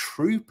Cobra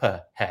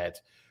Trooper head,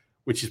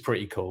 which is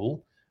pretty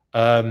cool.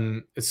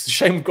 It's a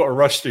shame we've got to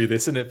rush through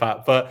this, isn't it,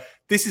 Pat? But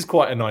this is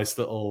quite a nice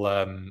little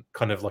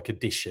kind of like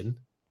addition.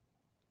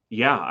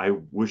 Yeah, I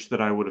wish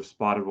that I would have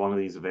spotted one of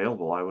these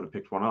available. I would have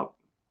picked one up.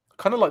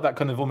 Kind of like that,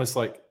 kind of almost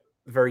like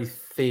very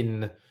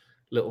thin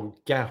little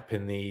gap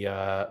in the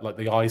like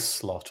the eye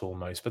slot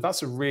almost. But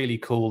that's a really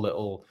cool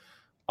little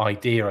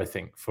idea, I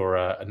think, for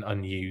an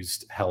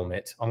unused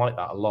helmet. I like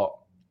that a lot.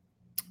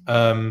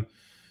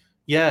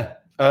 Yeah.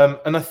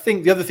 And I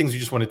think the other things we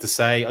just wanted to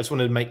say, I just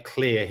wanted to make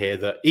clear here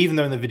that even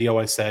though in the video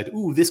I said,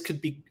 "Ooh, this could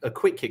be a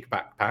quick kick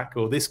backpack,"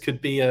 or this could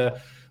be a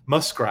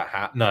muskrat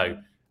hat.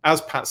 No,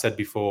 as Pat said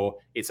before,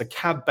 it's a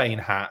Cad Bane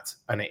hat,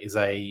 and it is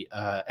a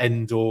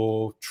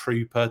Endor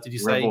Trooper. Did you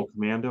say Rebel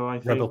Commando? I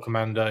think Rebel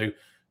Commando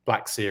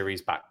Black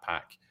Series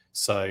backpack.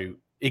 So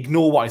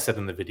ignore what I said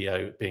in the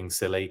video, being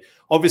silly.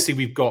 Obviously,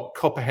 we've got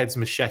Copperhead's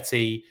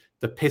machete,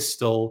 the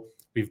pistol.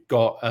 We've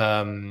got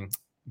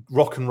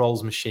Rock and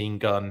Roll's machine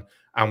gun.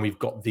 And we've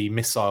got the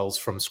missiles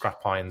from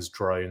Scrap Iron's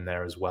drone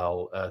there as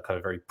well, kind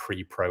of very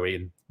pre-pro-y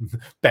and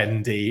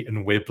bendy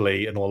and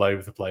wibbly and all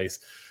over the place.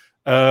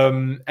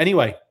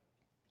 Anyway,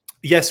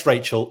 yes,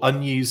 Rachel,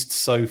 unused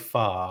so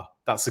far.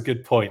 That's a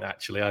good point,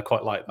 actually. I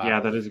quite like that. Yeah,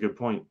 that is a good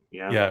point.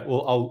 Yeah. Yeah.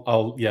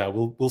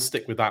 Well, we'll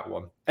stick with that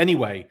one.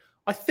 Anyway,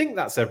 I think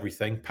that's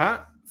everything,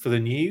 Pat, for the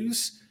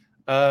news.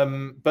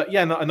 But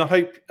yeah, and I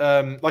hope,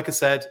 like I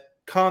said,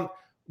 can't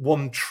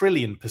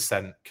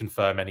 1,000,000,000%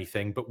 confirm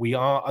anything, but we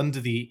are under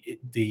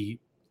the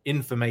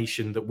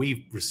information that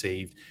we've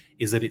received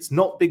is that it's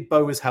not Big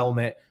Boa's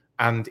helmet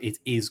and it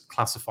is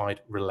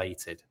classified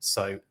related.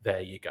 So there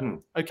you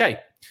go. Okay.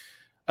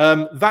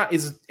 That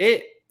is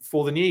it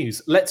for the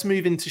news. Let's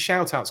move into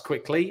shout outs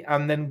quickly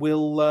and then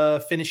we'll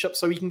finish up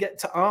so we can get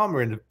to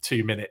armor in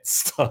 2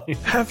 minutes time.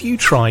 Have you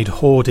tried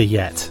Hoarder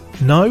yet?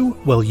 No?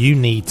 Well, you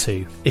need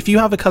to. If you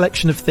have a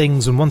collection of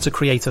things and want to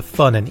create a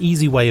fun and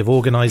easy way of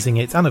organising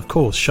it and of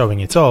course showing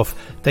it off,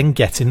 then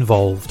get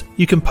involved.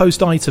 You can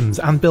post items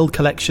and build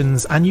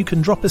collections, and you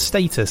can drop a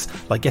status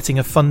like getting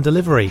a fun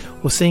delivery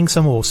or seeing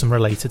some awesome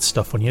related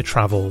stuff on your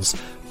travels.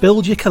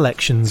 Build your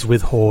collections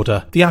with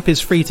Hoarder. The app is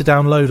free to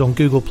download on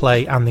Google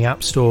Play and the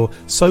App Store,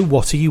 so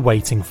what are you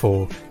waiting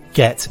for?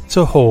 Get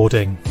to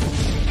hoarding.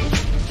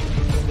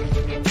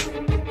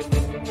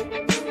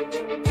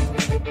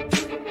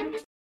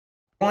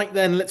 Right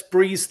then, let's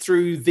breeze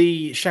through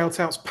the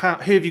shout-outs.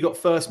 Pat, who have you got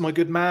first, my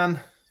good man?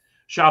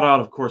 Shout out,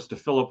 of course, to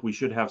Philip. We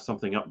should have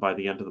something up by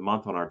the end of the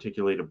month on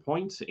Articulated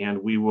Points,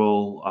 and we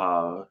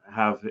will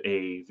have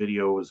a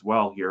video as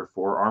well here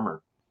for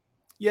armor.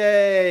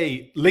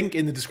 Yay! Link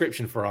in the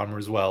description for armor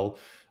as well,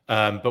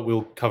 but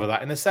we'll cover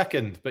that in a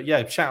second. But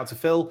yeah, shout out to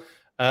Phil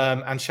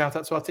and shout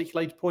out to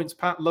Articulated Points.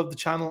 Pat, love the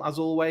channel as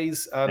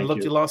always.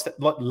 Loved the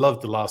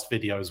last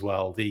video as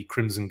well, the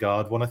Crimson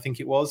Guard one, I think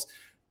it was.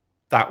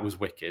 That was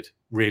wicked.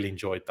 Really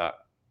enjoyed that.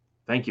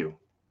 Thank you.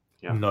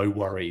 Yeah. No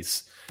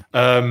worries.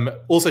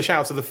 Also, shout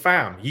out to the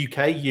fam,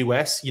 UK,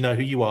 US. You know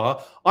who you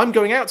are. I'm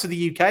going out to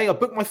the UK. I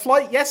booked my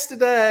flight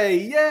yesterday.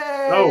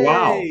 Yay! Oh,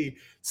 wow.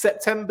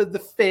 September the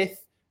 5th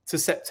to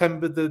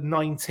September the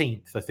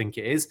 19th, I think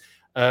it is.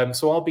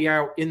 So I'll be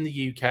out in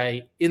the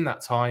UK in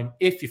that time.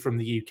 If you're from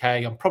the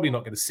UK, I'm probably not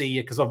going to see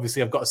you because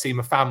obviously I've got to see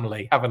my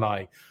family, haven't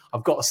I?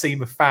 I've got to see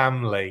my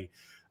family.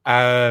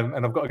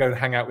 And I've got to go and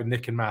hang out with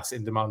Nick and Mass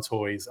in Demand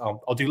Toys.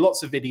 I'll do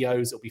lots of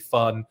videos. It'll be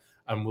fun.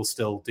 And we'll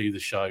still do the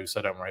show.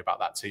 So don't worry about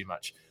that too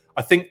much.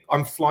 I think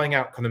I'm flying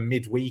out kind of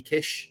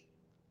midweek-ish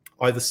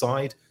either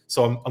side.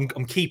 So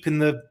I'm keeping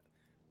the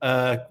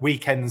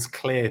weekends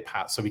clear,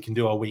 Pat, so we can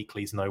do our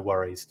weeklies, no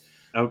worries.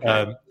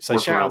 Okay. So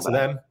shout out to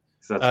them.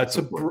 That's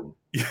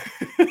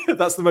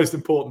the most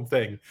important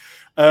thing.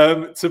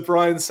 To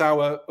Brian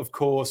Sauer, of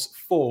course,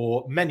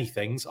 for many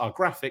things, our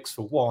graphics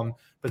for one,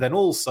 but then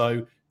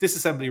also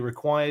disassembly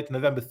required,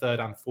 November 3rd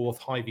and 4th,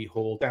 Hy-Vee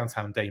Hall,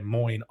 downtown Des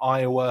Moines,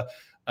 Iowa.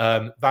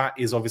 That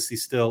is obviously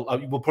still,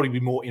 will probably be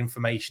more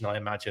information, I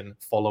imagine,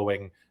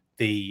 following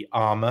the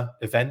Armor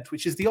event,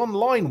 which is the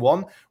online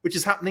one, which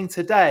is happening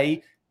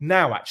today,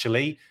 now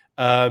actually.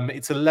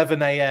 It's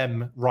 11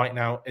 a.m. right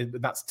now.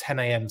 That's 10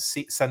 a.m.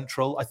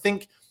 Central. I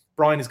think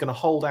Brian is going to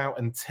hold out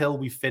until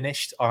we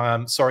finished.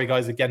 Sorry,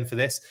 guys, again for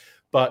this.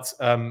 But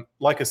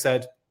like I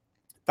said,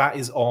 that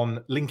is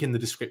on link in the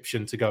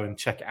description to go and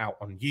check it out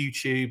on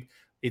YouTube.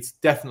 It's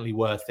definitely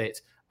worth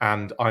it.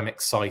 And I'm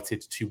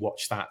excited to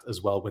watch that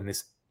as well when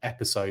this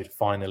episode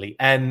finally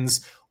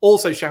ends.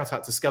 Also, shout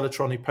out to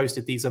Skeletron, who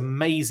posted these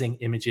amazing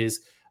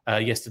images.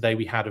 Yesterday,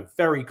 we had a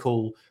very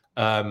cool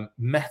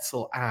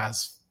Metal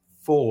as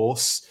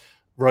Force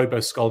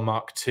Roboskull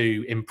Mark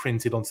II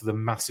imprinted onto the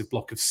massive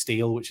block of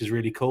steel, which is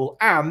really cool.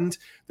 And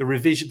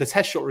the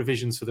test shot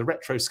revisions for the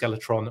Retro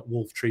Skeletron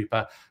Wolf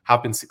Trooper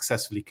have been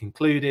successfully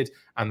concluded,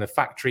 and the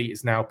factory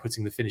is now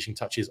putting the finishing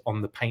touches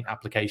on the paint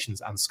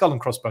applications and Skull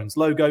and Crossbones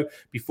logo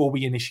before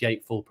we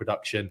initiate full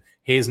production.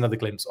 Here's another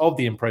glimpse of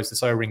the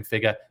In-Process O-Ring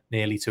figure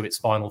nearly to its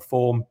final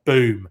form.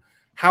 Boom.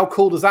 How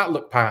cool does that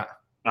look, Pat?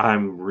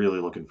 I'm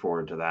really looking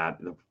forward to that.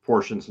 The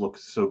proportions look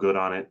so good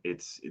on it.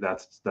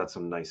 That's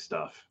some nice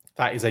stuff.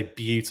 That is a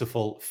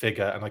beautiful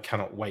figure, and I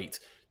cannot wait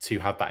to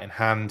have that in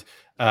hand.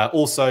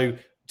 Also,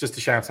 just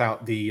to shout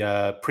out,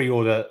 the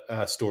pre-order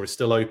store is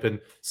still open,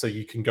 so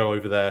you can go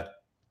over there,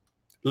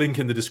 link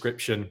in the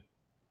description,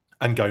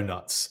 and go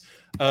nuts.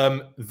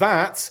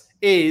 That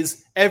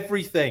is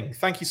everything.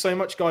 Thank you so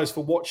much, guys,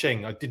 for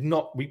watching.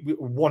 We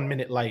were 1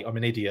 minute late. I'm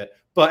an idiot.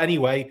 But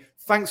anyway,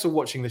 thanks for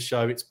watching the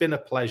show. It's been a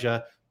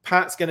pleasure.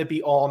 Pat's going to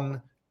be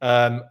on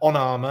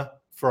Armor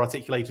for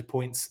Articulated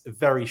Points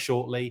very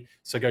shortly,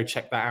 so go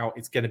check that out.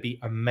 It's going to be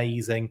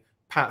amazing.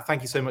 Pat,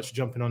 thank you so much for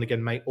jumping on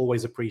again, mate.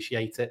 Always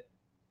appreciate it.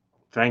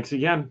 Thanks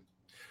again.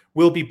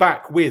 We'll be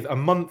back with a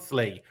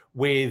monthly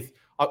with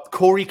a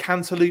Corey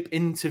Cantaloupe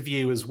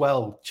interview as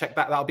well. Check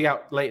that. That'll be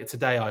out later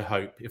today, I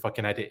hope, if I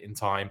can edit in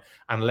time.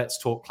 And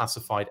Let's Talk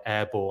Classified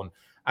Airborne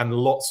and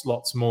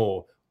lots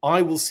more.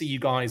 I will see you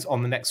guys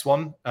on the next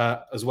one,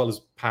 as well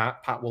as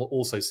Pat. Pat will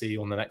also see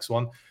you on the next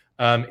one.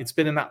 It's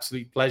been an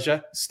absolute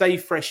pleasure. Stay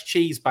fresh,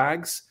 cheese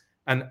bags.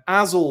 And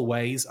as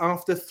always,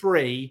 after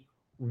 3,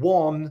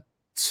 1,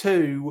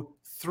 2,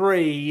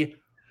 3,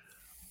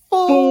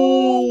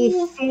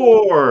 full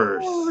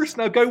force.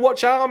 Now go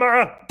watch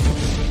Armor.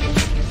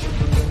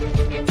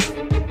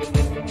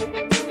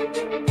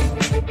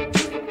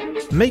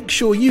 Make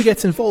sure you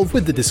get involved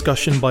with the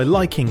discussion by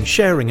liking,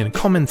 sharing and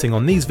commenting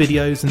on these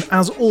videos, and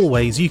as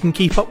always you can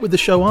keep up with the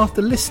show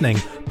after listening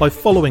by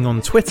following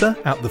on Twitter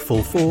 @The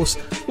Full Force,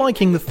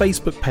 liking the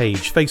Facebook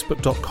page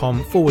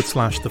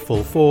facebook.com/The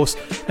Full Force,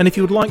 and if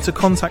you would like to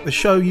contact the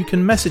show you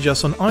can message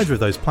us on either of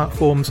those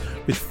platforms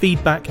with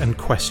feedback and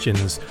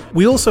questions.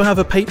 We also have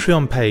a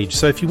Patreon page,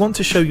 so if you want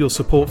to show your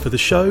support for the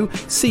show,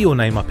 see your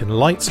name up in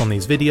lights on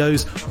these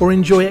videos, or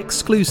enjoy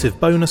exclusive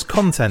bonus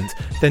content,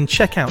 then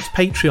check out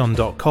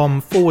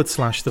patreon.com/The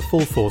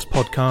Full Force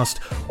Podcast,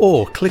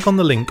 or click on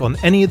the link on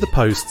any of the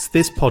posts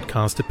this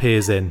podcast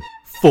appears in.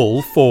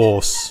 Full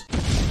Force.